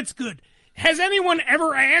enough. That's good. Has anyone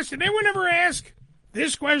ever asked? Did anyone ever ask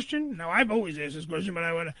this question? No, I've always asked this question, but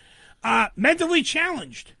I want to. Mentally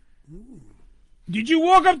challenged. Did you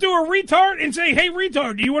walk up to a retard and say, "Hey,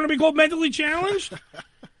 retard, do you want to be called mentally challenged?"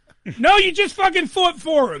 No, you just fucking fought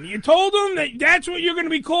for him. You told him that that's what you're going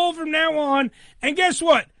to be called from now on. And guess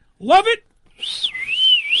what? Love it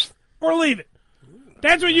or leave it.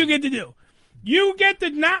 That's what you get to do. You get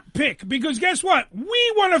to not pick because guess what?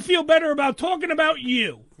 We want to feel better about talking about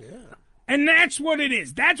you. Yeah. And that's what it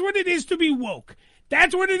is. That's what it is to be woke.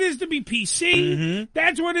 That's what it is to be PC. Mm-hmm.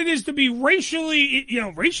 That's what it is to be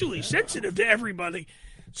racially sensitive to everybody.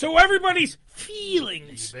 So everybody's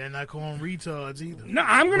feelings. You better not call them retards either. No,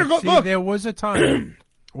 I'm going to go. See, Look, there was a time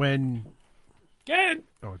when. Go ahead.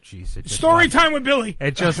 Oh, jeez. Story time with Billy.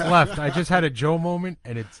 It just left. I just had a Joe moment,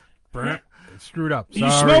 and it's burnt. It's screwed up.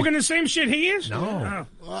 You smoking the same shit he is? No. Oh.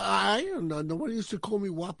 Well, I don't know. Nobody used to call me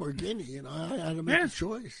WAP or Guinea. I had to make a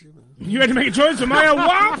choice. You had to make a choice. Am I a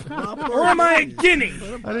WAP or am I a Guinea?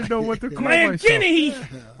 I didn't know what to call myself. Am I a myself. Guinea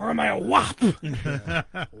or am I a WAP?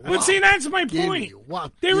 But see, that's my point.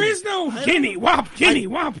 WAP, there is no Guinea, WAP, Guinea,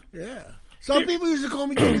 WAP. Yeah. Some people used to call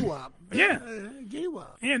me Guinea WAP. Yeah. Guinea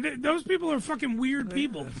WAP. Yeah, those people are fucking weird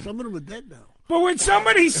people. Some of them are dead now. But when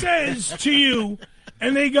somebody says to you,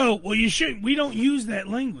 and they go, "Well, you shouldn't," we don't use that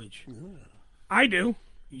language. I do.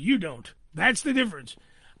 You don't. That's the difference.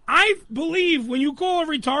 I believe when you call a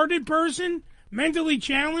retarded person mentally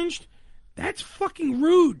challenged, that's fucking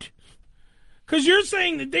rude. Because you're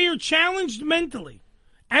saying that they are challenged mentally.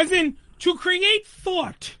 As in, to create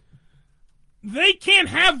thought. They can't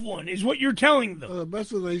have one, is what you're telling them.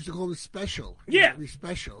 That's what they used to call it special. Yeah. Be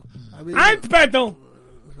special. I mean, I'm special.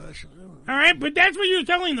 Special. All right, but that's what you're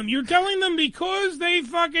telling them. You're telling them because they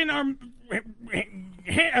fucking are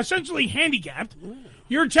essentially handicapped.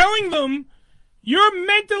 You're telling them you're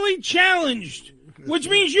mentally challenged, which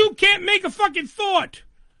means you can't make a fucking thought.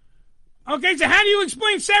 Okay, so how do you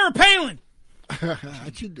explain Sarah Palin?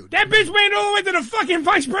 That bitch made it all the way to the fucking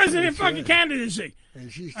vice president fucking candidacy.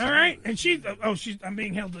 All right, and I'm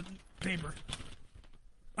being held to paper.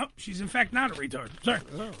 Oh, she's in fact not a retard. Sorry.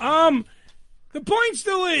 The point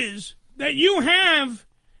still is that you have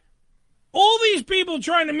all these people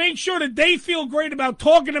trying to make sure that they feel great about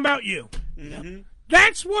talking about you. Mm-hmm.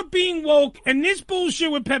 That's what being woke and this bullshit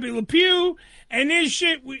with Pepe Le Pew and this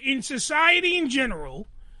shit in society in general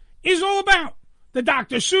is all about. The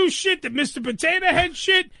Dr. Seuss shit, the Mr. Potato Head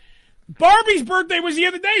shit. Barbie's birthday was the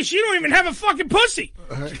other day. She don't even have a fucking pussy.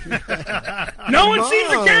 No one seems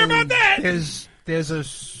to care about that. There's a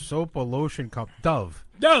soap or lotion company, Dove.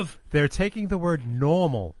 They're taking the word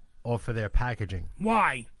normal off of their packaging.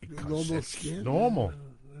 Why? Normal skin. Normal.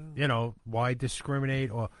 You know, why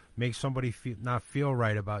discriminate or make somebody not feel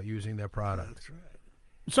right about using their product? That's right.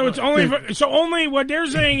 So it's only what they're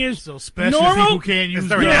saying is so special normal. People can't use. Is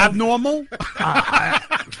there an abnormal?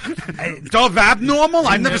 Dove Abnormal?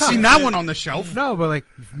 I've never seen that one on the shelf. No, but like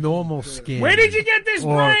normal skin. Where did you get this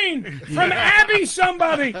Or- brain? From Abby,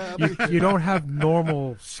 somebody. You don't have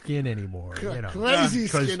normal skin anymore. You know, Crazy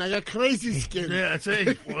 'cause- skin. I got crazy skin. Yeah, that's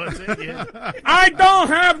it. Well, that's it. Yeah. I don't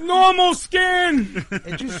have normal skin.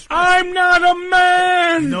 I'm not a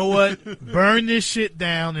man. You know what? Burn this shit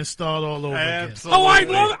down and start all over again. Oh,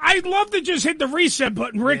 I'd love to just hit the reset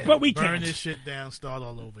button, Rick, but we Burn can't. this shit down, start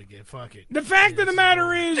all over again. Fuck it. The fact of the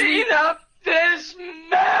matter is, Clean up this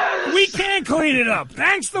mess. we can't clean it up.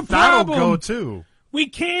 That's the That'll problem. go too. We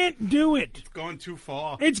can't do it. It's going too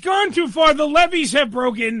far. It's gone too far. The levees have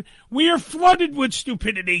broken. We are flooded with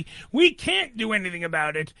stupidity. We can't do anything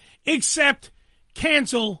about it except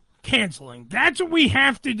canceling. That's what we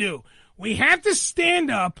have to do. We have to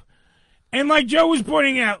stand up, and like Joe was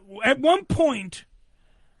pointing out, at one point,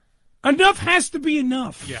 enough has to be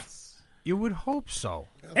enough. Yes. You would hope so.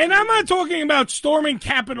 And I'm not talking about storming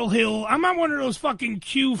Capitol Hill. I'm not one of those fucking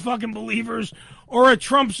Q fucking believers or a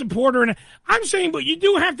Trump supporter. And I'm saying, but you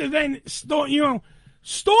do have to then, storm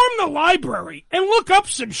the library and look up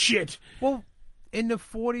some shit. Well, in the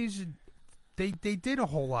 40s, they did a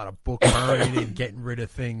whole lot of book burning and getting rid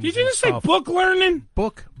of things. Did you and just say stuff. book learning?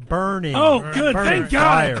 Book burning. Oh, good. Burning. Thank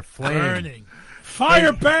God. Fire, flame. Burning.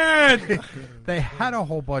 Fire bad. They had a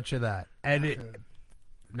whole bunch of that. And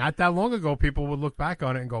not that long ago, people would look back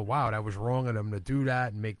on it and go, wow, that was wrong of them to do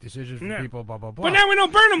that and make decisions for Yeah. people, blah, blah, blah. But now we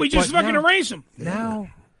don't burn them. We just But fucking now- erase them. Now,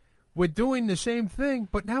 we're doing the same thing,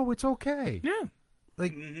 but now it's okay. Yeah.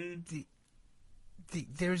 Like,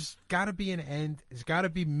 there's got to be an end. There's got to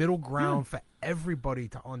be middle ground for everybody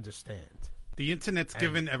to understand. The internet's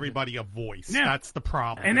given everybody a voice. Yeah. That's the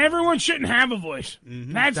problem. And everyone shouldn't have a voice.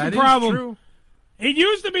 That's That the is problem. true. It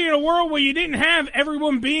used to be in a world where you didn't have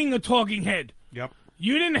everyone being a talking head. Yep.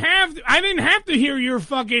 I didn't have to hear your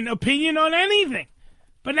fucking opinion on anything.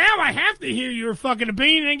 But now I have to hear your fucking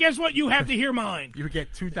opinion, and guess what? You have to hear mine. You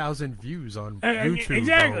get 2,000 views on exactly.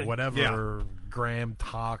 YouTube or whatever, Yeah. Graham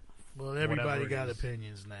Talk. Well, everybody whatever it got is.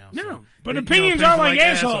 opinions now. No, So but you know, opinions people are like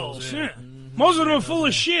assholes. Yeah. Most of them are full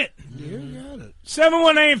of shit. You got it.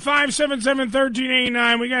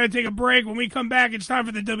 718-577-1389. We got to take a break. When we come back, it's time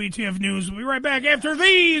for the WTF News. We'll be right back after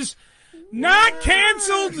these. Not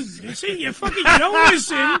canceled. See, you don't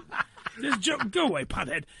listen. Just go away,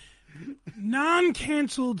 pothead.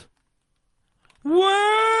 Non-canceled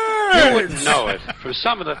words. You wouldn't know it for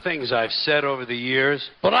some of the things I've said over the years,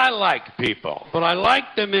 but I like people. But I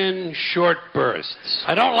like them in short bursts.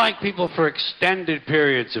 I don't like people for extended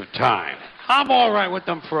periods of time. I'm all right with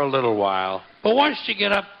them for a little while, but once you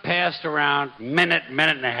get up past around minute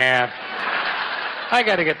and a half, I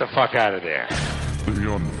got to get the fuck out of there.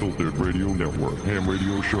 The Unfiltered Radio Network,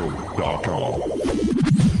 hamradioshow.com.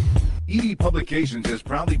 ED Publications has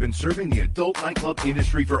proudly been serving the adult nightclub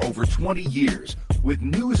industry for over 20 years with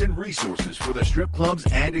news and resources for the strip clubs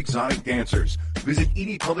and exotic dancers. Visit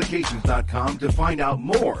edpublications.com to find out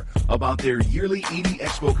more about their yearly ED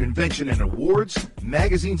Expo convention and awards,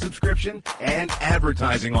 magazine subscription, and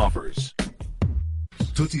advertising offers.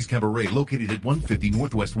 Tootsie's Cabaret, located at 150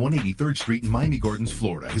 Northwest 183rd Street in Miami Gardens,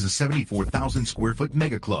 Florida, is a 74,000 square foot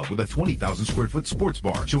mega club with a 20,000 square foot sports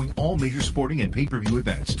bar showing all major sporting and pay-per-view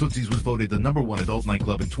events. Tootsie's was voted the #1 adult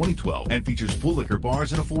nightclub in 2012 and features full liquor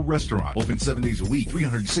bars and a full restaurant. Open 7 days a week,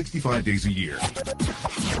 365 days a year.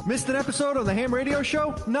 Missed an episode of the Ham Radio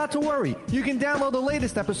Show? Not to worry. You can download the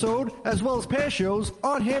latest episode as well as past shows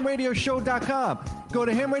on hamradioshow.com. Go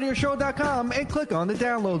to hamradioshow.com and click on the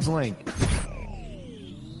downloads link.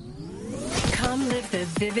 Come live the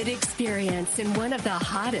vivid experience in one of the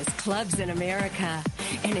hottest clubs in America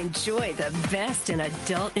and enjoy the best in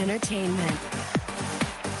adult entertainment.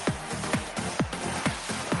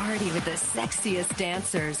 Party with the sexiest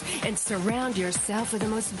dancers and surround yourself with the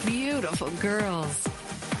most beautiful girls.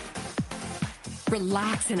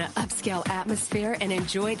 Relax in an upscale atmosphere and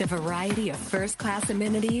enjoy the variety of first-class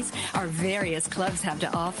amenities our various clubs have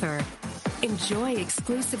to offer. Enjoy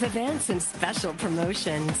exclusive events and special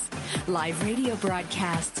promotions, live radio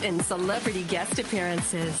broadcasts, and celebrity guest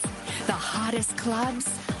appearances. The hottest clubs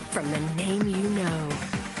from the name you know.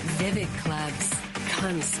 Vivid Clubs.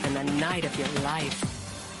 Come spend the night of your life.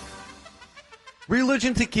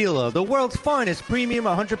 Religion Tequila, the world's finest premium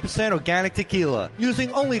 100% organic tequila,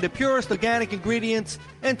 using only the purest organic ingredients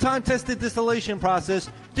and time-tested distillation process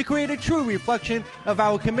to create a true reflection of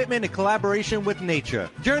our commitment and collaboration with nature.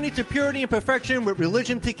 Journey to purity and perfection with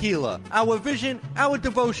Religion Tequila. Our vision, our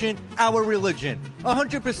devotion, our religion.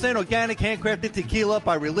 100% organic handcrafted tequila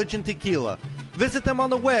by Religion Tequila. Visit them on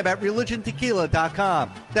the web at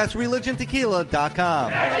religiontequila.com. That's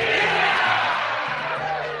religiontequila.com.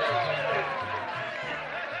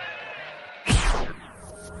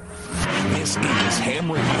 This is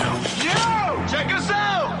Ham Radio. Yo, check us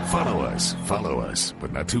out. Follow us,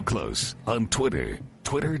 but not too close, on Twitter.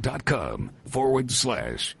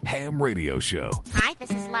 Twitter.com/Ham Radio Show. Hi, this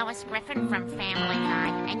is Lois Griffin from Family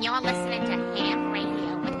Guy, and you're listening to Ham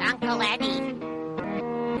Radio with Uncle Eddie.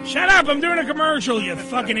 Shut up, I'm doing a commercial, you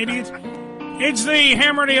fucking idiots. It's the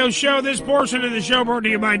Ham Radio Show. This portion of the show brought to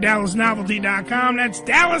you by DallasNovelty.com. That's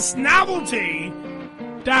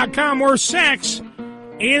DallasNovelty.com, where sex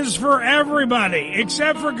is for everybody,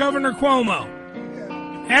 except for Governor Cuomo.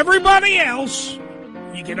 Everybody else,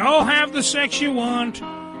 you can all have the sex you want.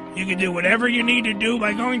 You can do whatever you need to do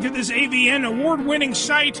by going to this AVN award-winning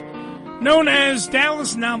site known as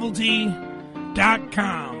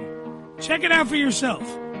DallasNovelty.com. Check it out for yourself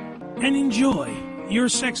and enjoy your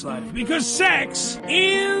sex life, because sex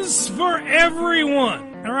is for everyone.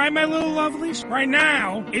 All right, my little lovelies? Right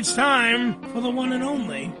now, it's time for the one and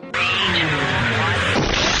only.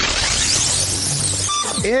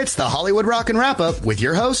 It's the Hollywood Rockin' Wrap-Up with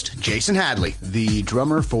your host, Jason Hadley. The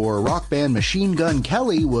drummer for rock band Machine Gun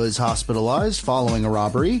Kelly was hospitalized following a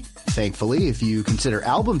robbery. Thankfully, if you consider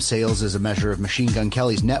album sales as a measure of Machine Gun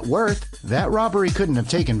Kelly's net worth, that robbery couldn't have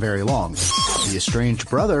taken very long. The estranged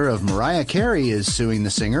brother of Mariah Carey is suing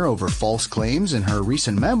the singer over false claims in her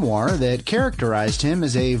recent memoir that characterized him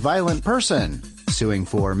as a violent person. Suing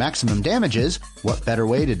for maximum damages, what better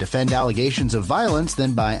way to defend allegations of violence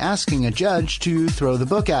than by asking a judge to throw the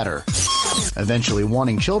book at her? Eventually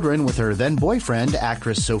wanting children with her then-boyfriend,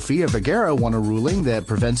 actress Sofia Vergara won a ruling that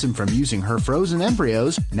prevents him from using her frozen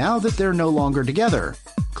embryos now that they're no longer together.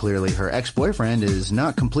 Clearly her ex-boyfriend is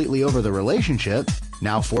not completely over the relationship,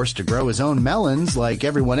 now forced to grow his own melons like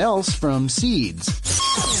everyone else from seeds.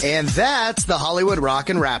 And that's the Hollywood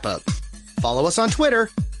Rockin' Wrap-Up. Follow us on Twitter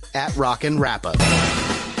at Rockin' Wrap-Up.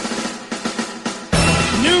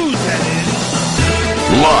 News, that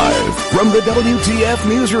Live from the WTF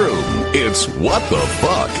newsroom, it's What the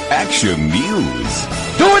Fuck Action News.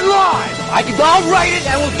 Do it live. I'll write it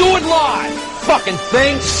and we'll do it live. Fucking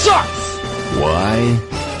thing sucks. Why?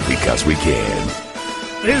 Because we can.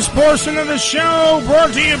 This portion of the show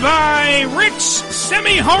brought to you by Rick's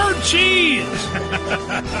Semi-Hard Cheese.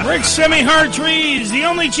 Rick's Semi-Hard Cheese, the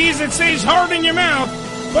only cheese that stays hard in your mouth,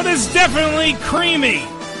 but is definitely creamy.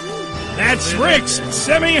 That's Rick's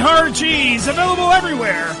Semi-Hard Cheese, available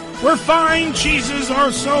everywhere where fine cheeses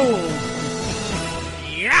are sold.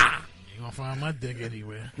 Yeah. You gonna find my dick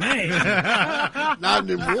anywhere. Hey. Not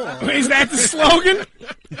anymore. Is that the slogan?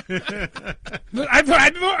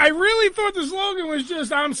 I really thought the slogan was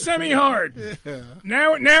just, I'm semi-hard. Yeah.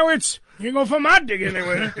 Now it's, you gonna find my dick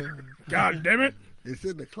anywhere. God damn it. It's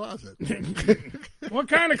in the closet. What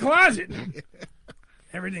kind of closet?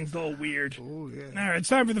 Everything's a little weird. Oh, yeah. All right, it's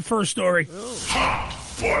time for the first story. Hot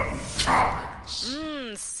Button Topics.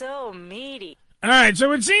 So meaty. All right,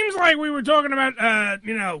 so it seems like we were talking about,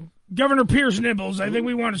 Governor Pierce Nibbles. I think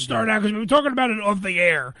we want to start out because we were talking about it off the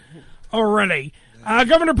air already.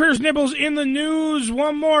 Governor Pierce Nibbles in the news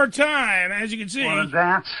one more time, as you can see. Want to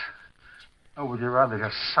dance? Or would you rather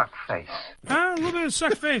just suck face? A little bit of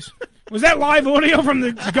suck face. Was that live audio from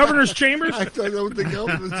the governor's chambers? I don't know what the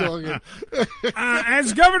governor's talking.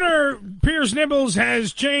 As Governor Pierce Nibbles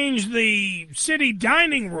has changed the city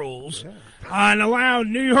dining rules and allowed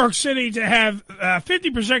New York City to have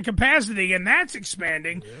 50% capacity, and that's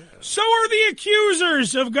expanding, so are the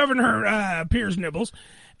accusers of Governor Pierce Nibbles,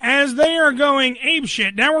 as they are going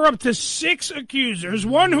apeshit. Now we're up to 6 accusers,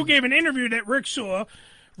 one who gave an interview that Rick saw.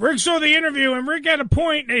 Rick saw the interview, and Rick had a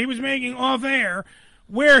point that he was making off air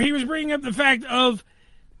where he was bringing up the fact of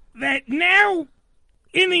that now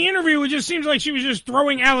in the interview it just seems like she was just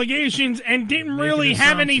throwing allegations and didn't really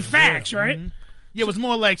have any facts, right? Mm-hmm. Yeah, it was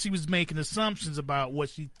more like she was making assumptions about what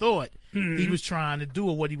she thought he was trying to do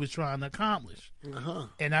or what he was trying to accomplish.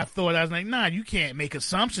 And I was like, nah, you can't make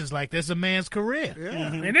assumptions like this. A man's career.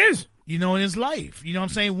 Yeah. It is. You know, in his life. You know what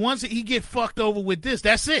I'm saying? Once he get fucked over with this,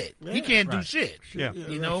 that's it. Yeah. He can't do shit. Yeah.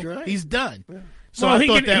 You know, right. he's done. Yeah. So I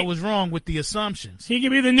thought that was wrong with the assumptions. He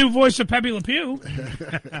could be the new voice of Pepe Le Pew.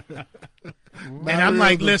 And I'm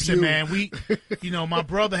like, listen, man, my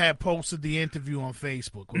brother had posted the interview on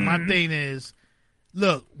Facebook. My thing is,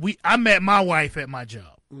 look, I met my wife at my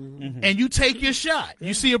job. And you take your shot.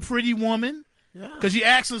 You see a pretty woman, because you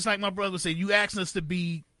ask us, like my brother would say, you ask us to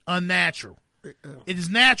be unnatural. It is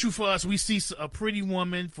natural for us. We see a pretty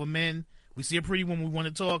woman, for men, we see a pretty woman, we want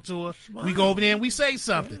to talk to her. Smile. We go over there and we say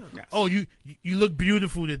something. Yeah. Oh, you look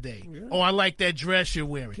beautiful today. Yeah. Oh, I like that dress you're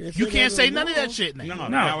wearing. You can't say none of that shit now. No,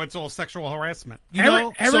 now it's all sexual harassment. You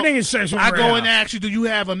know? Everything is sexual harassment. I go and ask you, do you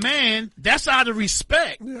have a man? That's out of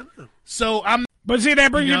respect. Yeah. So I'm... But see,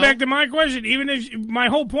 that brings me back to my question. Even if my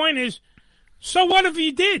whole point is, So what if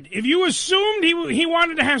he did? If you assumed he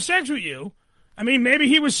wanted to have sex with you, I mean, maybe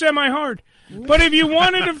he was semi-hard. But if you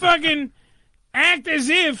wanted to fucking act as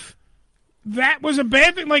if that was a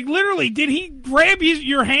bad thing, like literally, did he grab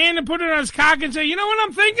your hand and put it on his cock and say, you know what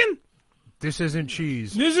I'm thinking? This isn't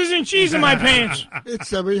cheese. This isn't cheese in my pants. It's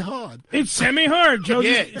semi-hard. It's semi-hard, Joe.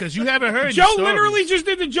 Yeah, because you haven't heard Joe these stories. literally just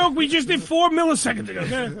did the joke we just did 4 milliseconds ago.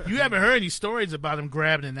 You haven't heard any stories about him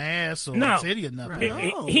grabbing an ass or No. a titty or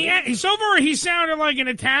nothing. He so far he sounded like an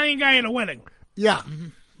Italian guy at a wedding. Yeah.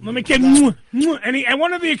 Let me kid. And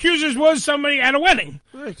one of the accusers was somebody at a wedding.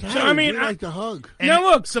 So I mean, like the hug. And now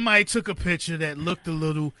look, somebody took a picture that looked a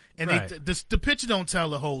little, and Right. the picture don't tell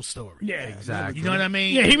the whole story. Yeah, exactly. You know what I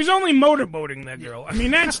mean? Yeah, he was only motorboating that girl. I mean,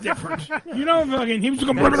 that's different. You know, fucking, he was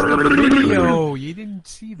going. Video, you didn't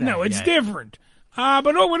see that. No, it's yet. different. But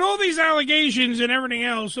with all these allegations and everything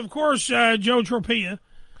else, of course, Joe Tropia,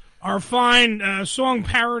 our fine song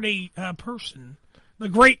parody person, the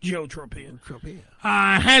great Joe Tropia,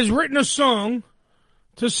 has written a song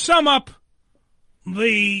to sum up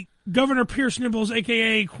the Governor Pierce Nibbles,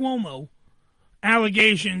 a.k.a. Cuomo,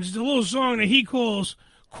 allegations. It's a little song that he calls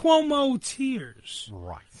Cuomo Tears.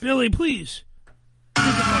 Right. Billy, please.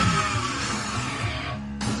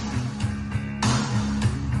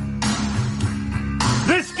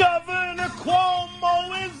 This Governor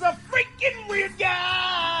Cuomo is a freaking weird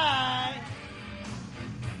guy.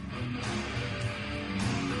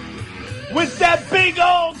 With that big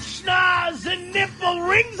old schnoz and nipple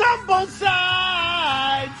rings on both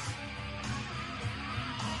sides.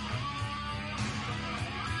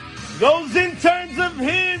 Those interns of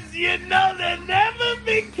his, you know, they'll never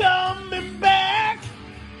be coming back.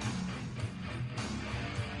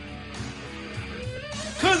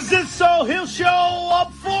 'Cause if so, he'll show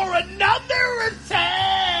up for another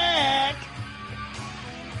attack.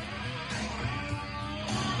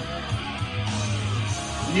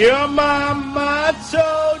 Your mama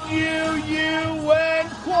told you and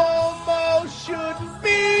Cuomo shouldn't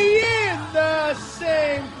be in the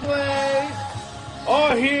same place,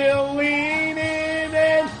 or he'll lean in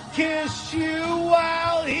and kiss you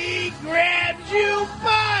while he grabs you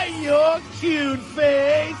by your cute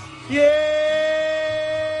face. Yeah,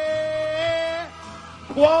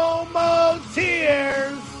 Cuomo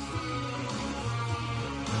tears.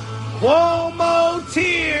 Cuomo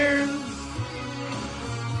tears.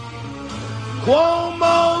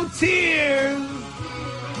 Cuomo tears.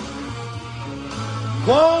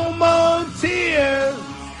 Cuomo tears.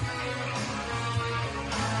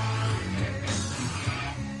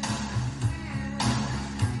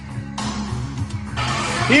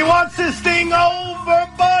 He wants this thing over,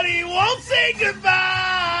 but he won't say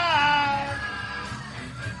goodbye.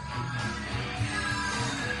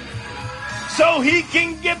 So he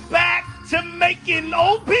can get back to making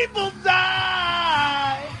old people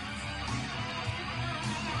die.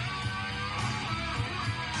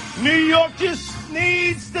 New York just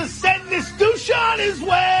needs to send this douche on his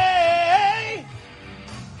way.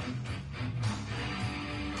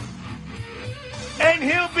 And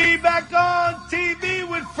he'll be back on TV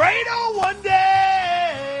with Fredo one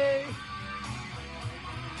day.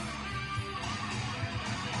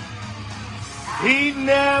 He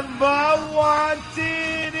never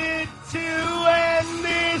wanted it to end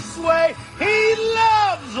this way. He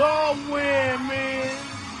loves all women.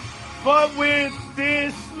 But with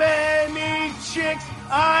this many chicks,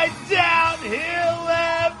 I doubt he'll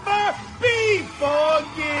ever be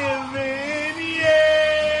forgiven.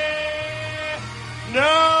 Yeah,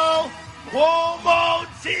 no, Cuomo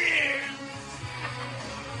tears.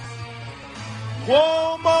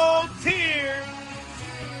 Cuomo tears.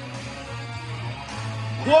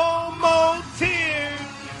 Cuomo tears.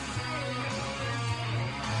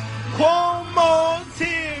 Cuomo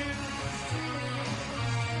tears.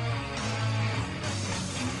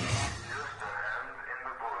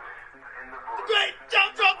 Great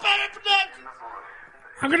Jump Drop Better Production.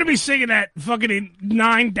 I'm going to be singing that fucking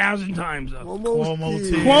 9,000 times. Cuomo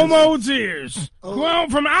tears. Cuomo tears. Oh,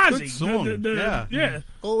 Cuomo from Ozzy. good song. Yeah.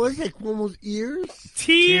 Oh, what's that? Cuomo's ears?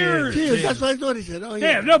 Tears. Tears. That's what I thought he said. Oh,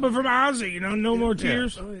 yeah. Yeah, no, but from Ozzy, no more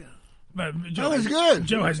tears. Oh, yeah. But That was good.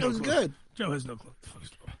 Joe has no That was clue. good. Joe has no clue.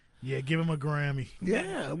 Yeah, give him a Grammy.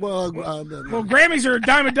 Yeah, well, Well, Grammys are a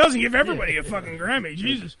dime a dozen. Give everybody a fucking Grammy.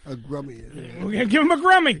 Jesus. a Grammy. We'll give him a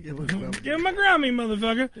Grammy. Give him a Grammy,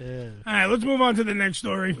 motherfucker. Yeah. All right, let's move on to the next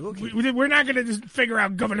story. We're not going to just figure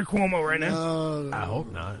out Governor Cuomo right now. No. I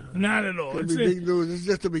hope not. Not at all. It'll It's be big news. This is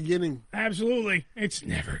just the beginning. Absolutely. It's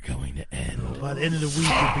never going to end. By the end of the week,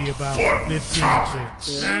 it'll be about 15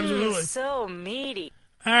 chicks. Absolutely. So meaty.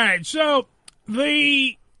 All right, so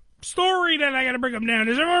the story that I got to bring up now.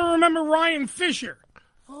 Does everyone remember Ryan Fisher?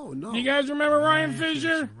 Oh no! You guys remember Ryan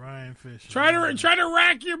Fisher? Ryan Fisher. Try to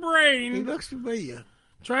rack your brain. He looks familiar.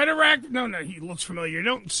 Try to rack. No, he looks familiar. You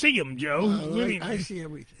don't see him, Joe. I see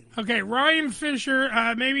everything. Okay, Ryan Fisher.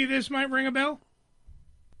 Maybe this might ring a bell.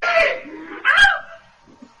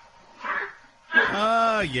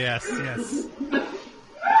 Yes.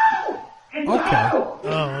 Okay.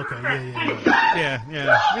 Oh, okay. Yeah.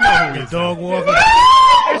 We know who he is. Dog walker.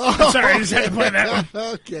 Sorry, I just had to play that one.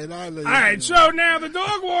 Okay, now I know. All right, so now the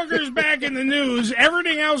dog walker is back in the news.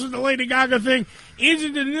 Everything else with the Lady Gaga thing is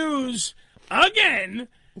in the news again.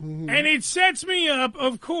 And it sets me up,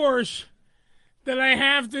 of course, that I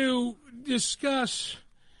have to discuss,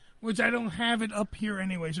 which I don't have it up here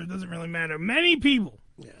anyway, so it doesn't really matter. Many people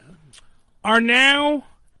are now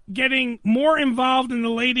getting more involved in the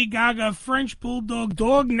Lady Gaga French Bulldog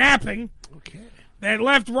dog napping that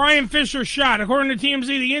left Ryan Fisher shot. According to TMZ,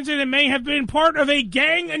 the incident may have been part of a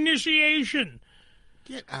gang initiation.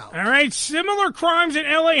 Get out. All right, similar crimes in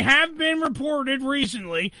L.A. have been reported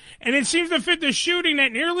recently, and it seems to fit the shooting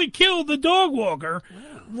that nearly killed the dog walker,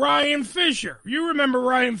 Ryan Fisher. You remember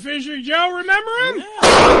Ryan Fisher, Joe? Remember him?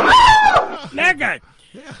 Yeah. That guy.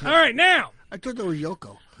 Yeah. All right, now. I thought that was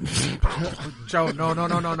Yoko. Joe, no.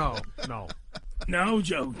 No,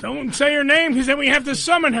 Joe, don't say her name because then we have to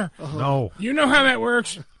summon her. No. You know how that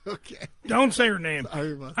works. Okay. Don't say her name. All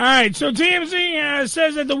right, so TMZ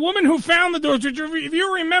says that the woman who found the dogs, which if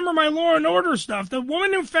you remember my Law and Order stuff, the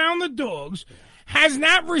woman who found the dogs has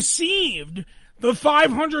not received the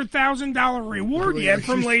 $500,000 reward yet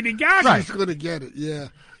from Lady Gaga. She's going to get it, yeah.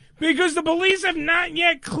 Because the police have not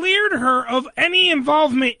yet cleared her of any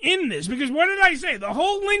involvement in this. Because what did I say? The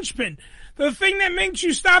whole linchpin, the thing that makes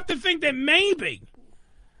you stop to think that maybe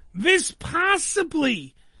this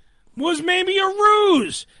possibly was maybe a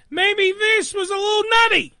ruse. Maybe this was a little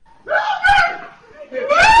nutty.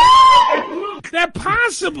 That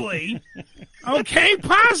possibly,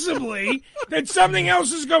 that something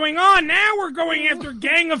else is going on. Now we're going after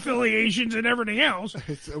gang affiliations and everything else.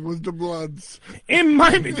 It was the Bloods. It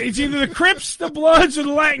might be. It's either the Crips, the Bloods, or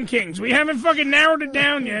the Latin Kings. We haven't fucking narrowed it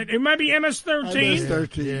down yet. It might be MS-13.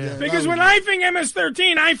 MS-13, yeah. Because when I think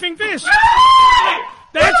MS-13, I think this.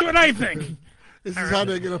 That's what I think. This is how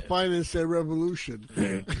they're going to finance their revolution.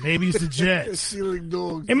 Maybe it's the Jets. Stealing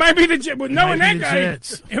dogs. It might be the Jets. But knowing that guy,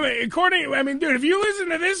 Jets. dude, if you listen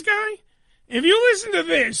to this guy, if you listen to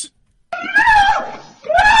this,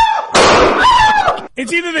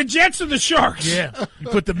 it's either the Jets or the Sharks. Yeah. You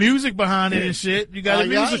put the music behind it and shit. You got a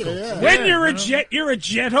musical. When you're a Jet, you're a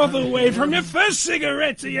Jet all the way from your first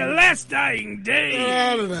cigarette to your last dying day.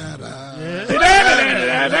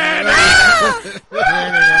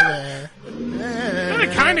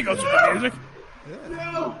 It kind of goes with the music.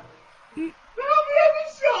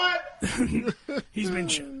 He's been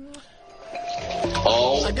shot.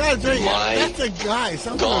 Oh, I gotta tell you, my that's a guy.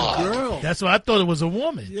 Sounds like a girl. That's why I thought it was a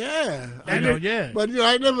woman. Yeah. But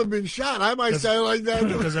I've never been shot. I might sound like that.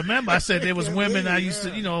 Because remember, I said there was women I used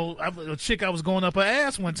to, a chick I was going up her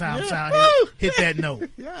ass one time, hit that note.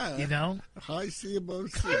 Yeah. You know? High C above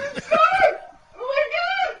C.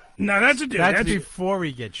 No, that's a dude. That's before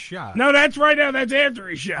he gets shot. No, that's right now. That's after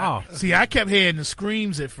he shot. Oh. See, I kept hearing the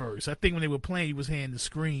screams at first. I think when they were playing, he was hearing the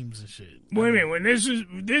screams and shit. Wait a minute. When this is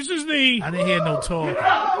the. I didn't hear no talking.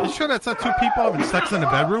 You sure that's not two people having sex in the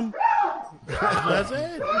bedroom? That's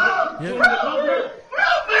it.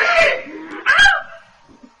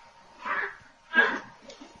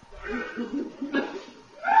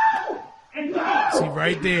 See,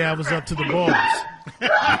 right there, I was up to the balls.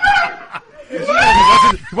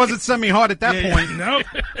 He wasn't semi-hard at that point. Nope.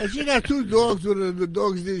 And she got two dogs with her. The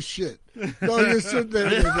dogs did shit. Dogs just sit there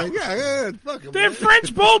and they're like, yeah, fuck them. They're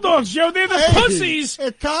French Bulldogs, Joe. They're the pussies.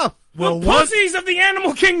 They're tough. The pussies of the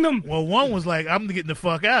animal kingdom. Well, one was like, I'm getting the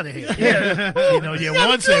fuck out of here. Yeah.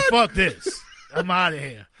 One said, fuck this. I'm out of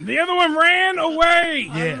here. The other one ran away.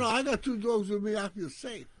 I don't know. I got two dogs with me. I feel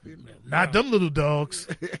safe. Not them little dogs.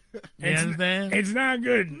 You understand? It's not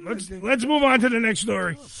good. Let's move on to the next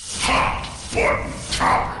story.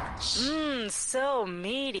 So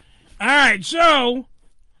meaty. All right, so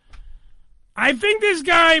I think this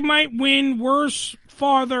guy might win worst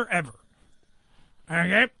father ever.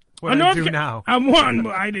 Okay? What do I do now?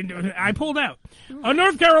 I didn't do it. I pulled out. A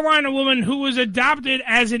North Carolina woman who was adopted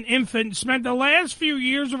as an infant spent the last few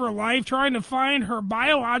years of her life trying to find her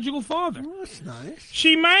biological father. Oh, that's nice.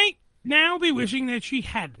 She might now be wishing that she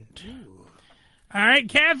hadn't. All right,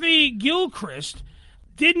 Kathy Gilchrist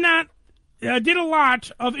did a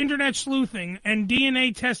lot of internet sleuthing and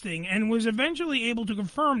DNA testing and was eventually able to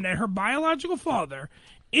confirm that her biological father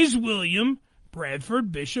is William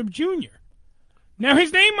Bradford Bishop Jr. Now,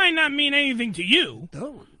 his name might not mean anything to you,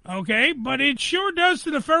 okay, but it sure does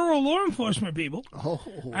to the federal law enforcement people.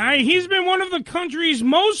 He's been one of the country's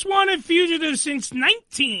most wanted fugitives since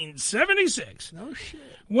 1976. No shit.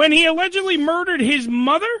 When he allegedly murdered his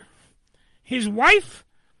mother, his wife,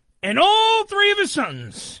 and all three of his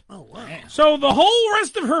sons. Oh, wow. So the whole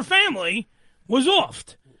rest of her family was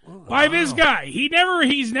offed by this guy.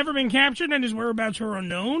 He's never been captured, and his whereabouts are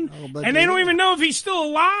unknown. And they don't even know if he's still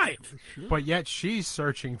alive. But yet she's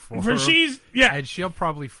searching for For her. yeah. And she'll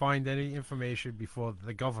probably find any information before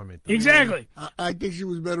the government does. Exactly. I think she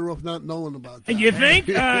was better off not knowing about that. And you think?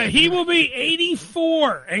 He will be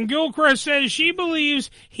 84. And Gilchrist says she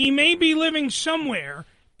believes he may be living somewhere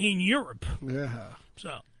in Europe. Yeah.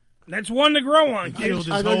 So that's one to grow on, Killed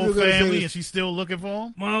kids. his whole family, and she's still looking for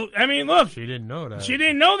him? Well, I mean, look. She didn't know that. She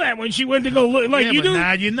didn't know that when she went to go look. Like Yeah, you but do.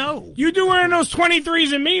 now you know. You do one of those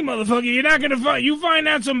 23s and me, motherfucker. You're not going to find. You find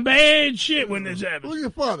out some bad shit when this happens. Who's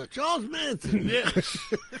your father? Charles Manson. Yeah.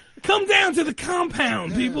 Come down to the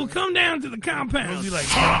compound, people. Come down to the compound. Was he like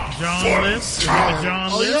John List?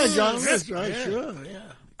 John Oh, List? yeah, John List, right? Sure,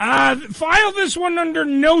 File this one under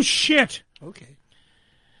no shit. Okay.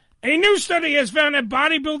 A new study has found that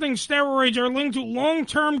bodybuilding steroids are linked to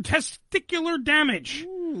long-term testicular damage.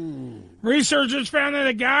 Researchers found that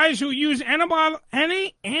the guys who use anabolic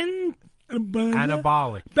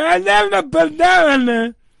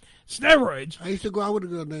steroids. I used to go out with a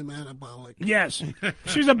girl named Anabolic. Yes,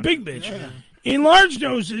 she's a big bitch. In large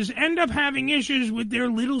doses, end up having issues with their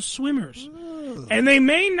little swimmers, and they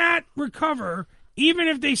may not recover even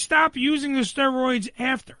if they stop using the steroids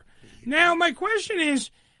after. Now, my question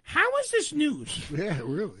is, how is this news? Yeah,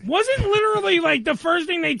 really. Wasn't literally like the first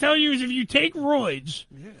thing they tell you is if you take roids,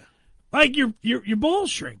 like your balls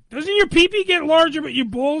shrink. Doesn't your pee-pee get larger, but your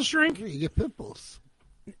balls shrink? Yeah, you get pimples.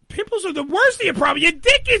 Pimples are the worst of your problem. Your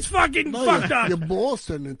dick is fucking fucked up. Your balls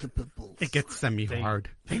turn into pimples. It gets semi-hard.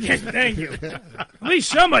 Thank you. At least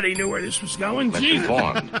somebody knew where this was going. Let's Jesus. move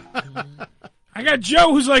on. I got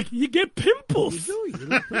Joe who's like, you get pimples.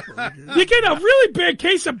 You get a really bad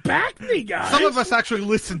case of acne, guys. Some of us actually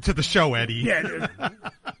listen to the show, Eddie. Yeah, dude.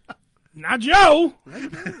 Not Joe.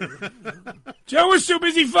 Joe was too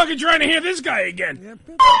busy fucking trying to hear this guy again.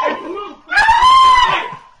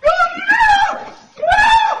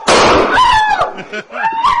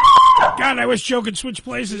 God, I wish Joe could switch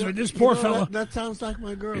places with this poor fella. That sounds like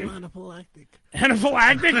my girl, anaphylactic.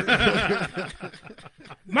 Anaphylactic?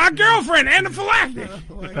 My girlfriend,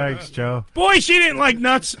 anaphylactic. Thanks, Joe. Boy, she didn't like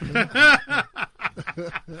nuts.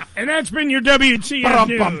 And that's been your WTF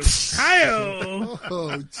news. Hi-oh.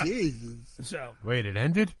 Oh, Jesus. So, Wait, it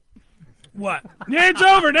ended? what? Yeah, it's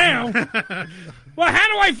over now. Well, how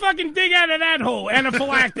do I fucking dig out of that hole?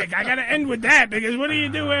 Anaphylactic. I got to end with that because what do you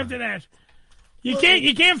do after that? You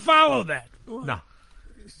can't follow that. No.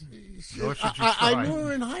 I knew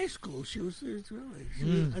her in high school. She was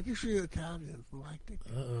really. I think she was Italian.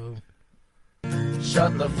 Uh-oh.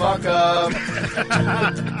 Shut the fuck up.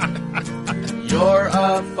 You're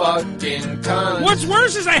a fucking cunt. What's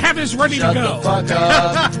worse is I have this ready to go. Shut the fuck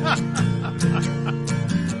up.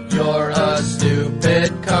 You're a stupid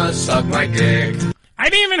cunt. Suck my dick. I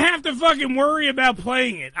didn't even have to fucking worry about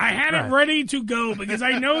playing it. I had it ready to go because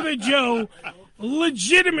I know that Joe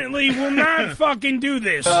legitimately will not fucking do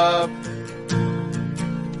this.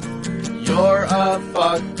 You're a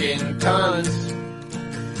fucking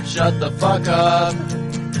cunt. Shut the fuck up.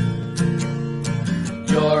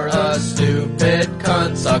 You're a stupid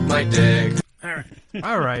cunt. Suck my dick.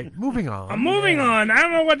 All right, moving on. I'm moving on. I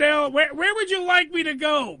don't know what the hell. Where would you like me to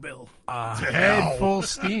go, Bill? Head full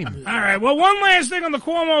steam. All right. Well, one last thing on the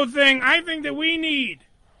Cuomo thing. I think that we need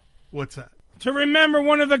What's that? to remember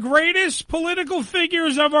one of the greatest political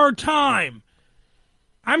figures of our time.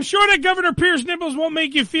 I'm sure that Governor Pierce Nichols won't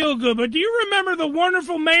make you feel good, but do you remember the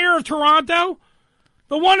wonderful mayor of Toronto?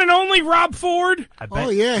 The one and only Rob Ford? Oh,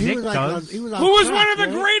 yeah. He was on Who was crack, one of the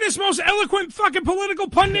right? greatest, most eloquent fucking political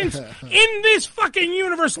pundits in this fucking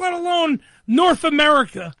universe, let alone North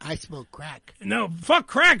America. I smoke crack. No, fuck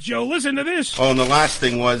crack, Joe. Listen to this. Oh, and the last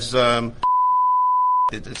thing was,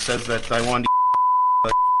 it says that I wanted to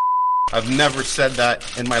I've never said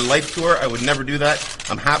that in my life tour. I would never do that.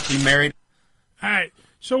 I'm happily married. All right.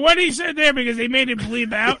 So what he said there, because they made it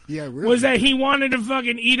bleep out, was that he wanted to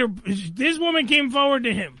fucking eat her. This woman came forward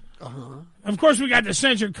to him. Of course, we got the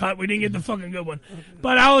censor cut. We didn't get the fucking good one.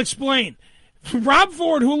 But I'll explain. Rob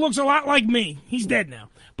Ford, who looks a lot like me, he's dead now,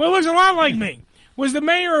 but looks a lot like me, was the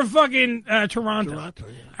mayor of fucking Toronto. All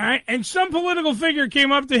right, and some political figure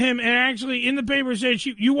came up to him and actually in the paper said,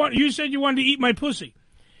 you said you wanted to eat my pussy.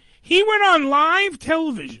 He went on live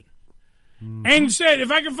television and said,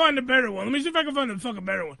 if I can find a better one, let me see if I can find a fucking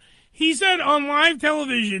better one. He said on live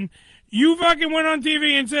television, you fucking went on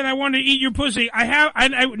TV and said, I want to eat your pussy.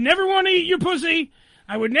 I would never want to eat your pussy.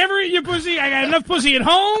 I would never eat your pussy. I got enough pussy at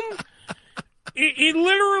home. It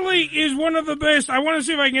literally is one of the best. I want to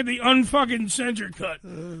see if I can get the unfucking censored cut.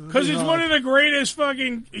 Because it's one of the greatest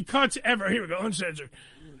fucking cuts ever. Here we go, uncensored.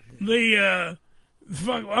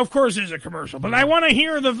 Of course there's a commercial, but I want to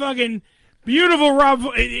hear the fucking beautiful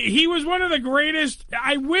Rob. He was one of the greatest.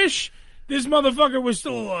 I wish this motherfucker was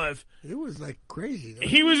still alive. It was like crazy.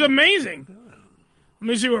 He was amazing. Let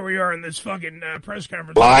me see where we are in this fucking press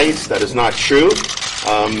conference. Lies. That is not true.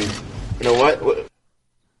 You know what?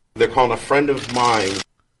 They're calling a friend of mine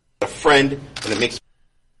a friend, and it makes.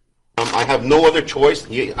 I have no other choice.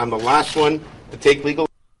 I'm the last one to take legal.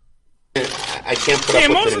 I can't put up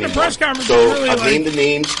with most it of the anymore. press conferences So really I've like, named the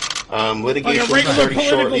names. Litigation like a regular starting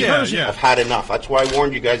political shortly. person. I've had enough. That's why I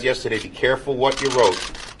warned you guys yesterday. Be careful what you wrote.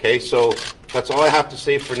 Okay, so that's all I have to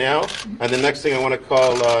say for now. And the next thing I want to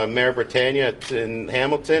call Mayor Britannia in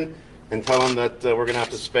Hamilton and tell them that we're going to have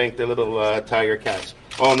to spank their little tiger cats.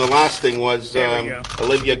 Oh, and the last thing was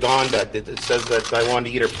Olivia Gondak. It says that I wanted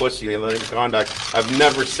to eat her pussy. Olivia Gondak. I've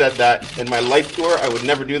never said that in my life to her. I would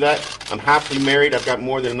never do that. I'm happily married. I've got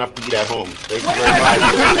more than enough to eat at home. Thank you very much.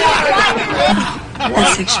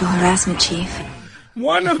 That's sexual harassment, Chief.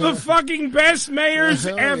 One of the fucking best mayors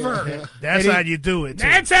ever. That's how you do it.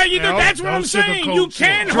 That's how you do it. That's what I'm saying. You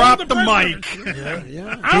can drop hold the mic.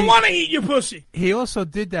 I don't want to eat your pussy. He also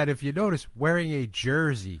did that, if you notice, wearing a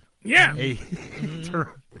jersey. Yeah. You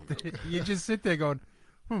just sit there going,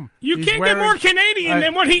 You can't get more Canadian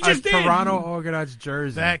than what he just did. Toronto Argonauts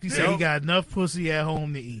jersey. In fact, he said he got enough pussy at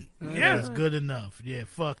home to eat. Yeah. That's good enough. Yeah,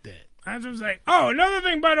 fuck that. That's what I'm saying. Oh, another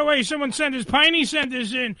thing, by the way, someone sent this. Piney sent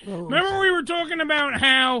this in. Remember we were talking about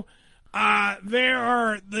how there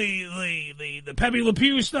are the Pepe Le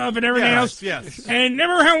Pew stuff and everything else? Yes. And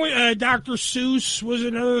remember how Dr. Seuss was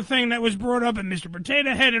another thing that was brought up, and Mr.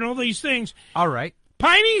 Potato Head and all these things. All right.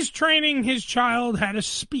 Piney's training his child how to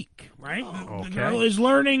speak, right? The girl is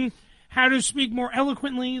learning how to speak more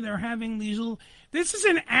eloquently. They're having these little... This is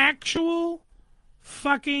an actual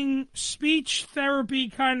fucking speech therapy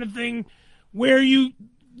kind of thing where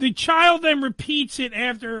the child then repeats it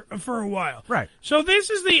for a while. Right. So this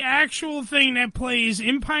is the actual thing that plays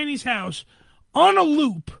in Piney's house on a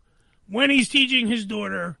loop when he's teaching his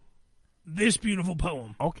daughter this beautiful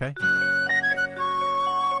poem. Okay.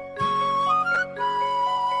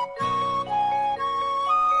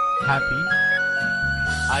 Happy.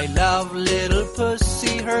 I love little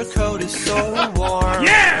pussy, her coat is so warm.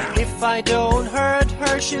 Yeah! If I don't hurt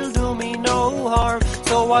her, she'll do me no harm.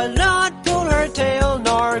 So I'll not pull her tail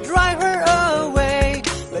nor drive her away.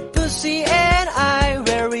 But pussy and I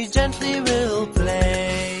very gently will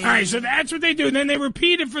play. All right, so that's what they do. And then they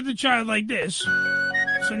repeat it for the child like this.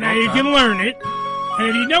 So now you can learn it. And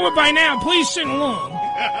if you know it by now, please sing along.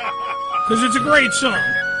 Because it's a great song.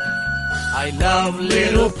 I love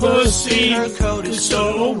little pussy, her coat is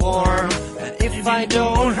so warm. And if I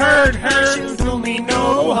don't hurt her, she'll do me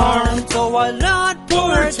no harm. So I'll not pull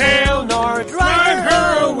her tail nor drive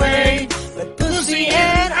her away. But pussy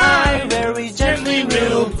and I very gently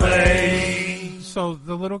will play. So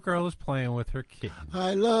the little girl is playing with her kid.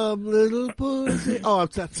 I love little pussy. Oh,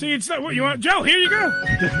 I'm sorry. See, it's not what you want. Joe, here you go.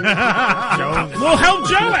 Joe. We'll help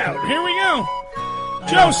Joe out. Here we go.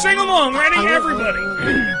 Joe, sing along. Ready,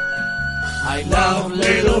 everybody. I love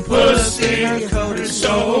little pussy, her coat is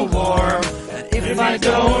so warm. And if I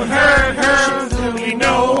don't hurt her, she'll do me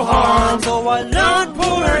no harm. So I'll not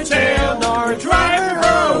pull her tail nor drive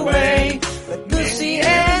her away. But pussy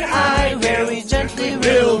and I very gently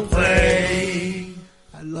will play.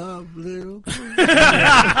 I love little pussy.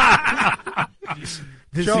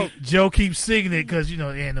 Joe keeps singing it because,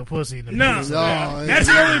 there ain't no pussy in the No, that's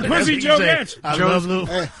the only pussy Joe gets. I love little...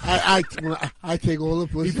 I take all the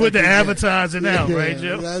pussy. He put the advertising out, right,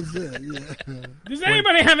 Joe? That's it, yeah. Does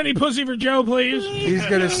anybody have any pussy for Joe, please? He's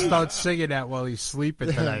going to start singing that while he's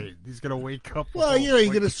sleeping tonight. He's going to wake up. Well,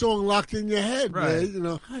 you get a song locked in your head, right.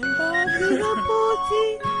 Man. I love little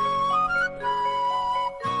pussy.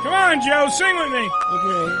 Come on, Joe, sing with me.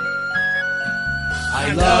 Okay.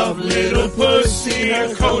 I love little pussy,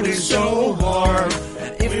 her coat is so warm.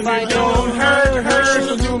 And if I don't hurt her,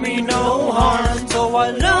 she'll do me no harm. So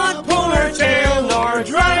I'll not pull her tail nor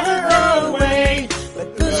drive her away.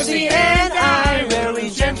 But pussy and I very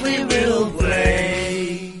gently will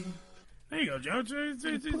play. There you go, Joe.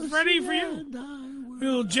 It's ready for you.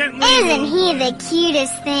 Real gently. Isn't he the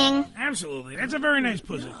cutest thing? Absolutely. That's a very nice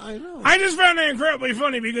pussy. Yeah, I know. I just found that incredibly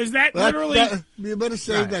funny because you better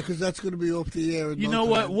save that because that's going to be off the air. You know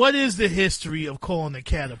what? What is the history of calling a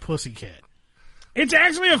cat a pussycat? It's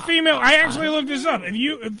actually a female. I actually looked this up.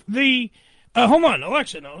 Hold on,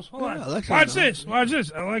 Alexa knows. Hold on. Alexa Watch knows. this. Watch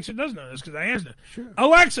this. Alexa does know this because I asked her. Sure.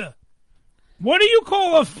 Alexa, what do you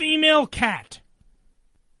call a female cat?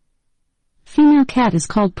 Female cat is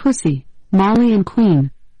called Pussy, Molly, and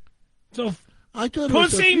Queen. So, I thought it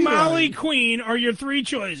was Pussy, a female. Molly, Queen are your three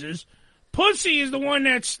choices. Pussy is the one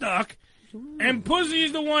that's stuck, and Pussy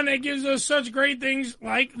is the one that gives us such great things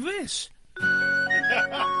like this.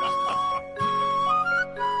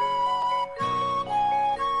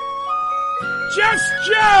 Just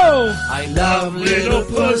Joe! I love little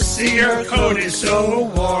pussy, her coat is so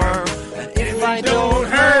warm. And if I don't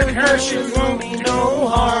hurt her, she'll do me no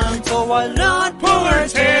harm. So I'll not pull her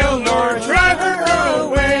tail nor drive her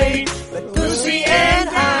away. But pussy and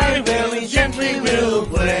I very gently will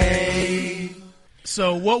play.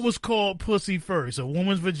 So what was called pussy first? A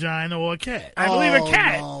woman's vagina or a cat? I believe a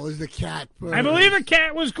cat. No, it was the cat first. I believe a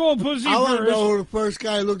cat was called Pussy I want to first. know who the first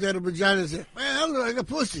guy who looked at a vagina and said, man, that look like a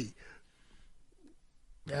pussy.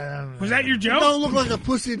 Was that your joke? It don't look like a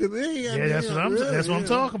pussy to me. Yeah, that's what I'm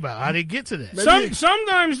talking about. How did it get to that?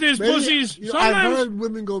 Sometimes there's pussies. I've Sometimes. heard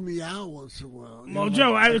women go meow once in a while. Well,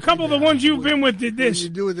 Joe, a couple of the ones you've been with did this. You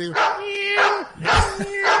do it, they go,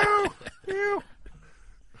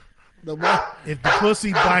 If the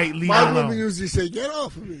pussy bite, leave it my women alone. usually say, get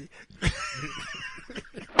off of me.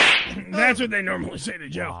 That's what they normally say to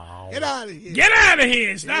Joe. Get out of here. Get out of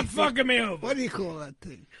here. Stop fucking me over. What do you call that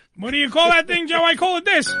thing? What do you call that thing, Joe? I call it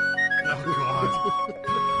this.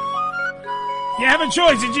 You have a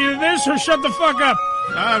choice. It's either this or shut the fuck up.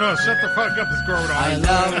 No, shut the fuck up. It's growing on. I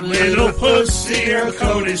love little pussy, her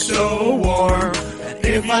coat is so warm.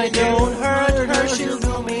 And if I don't hurt her, she'll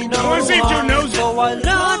do me no I wanna see if Joe harm. knows it. So I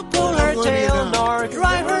love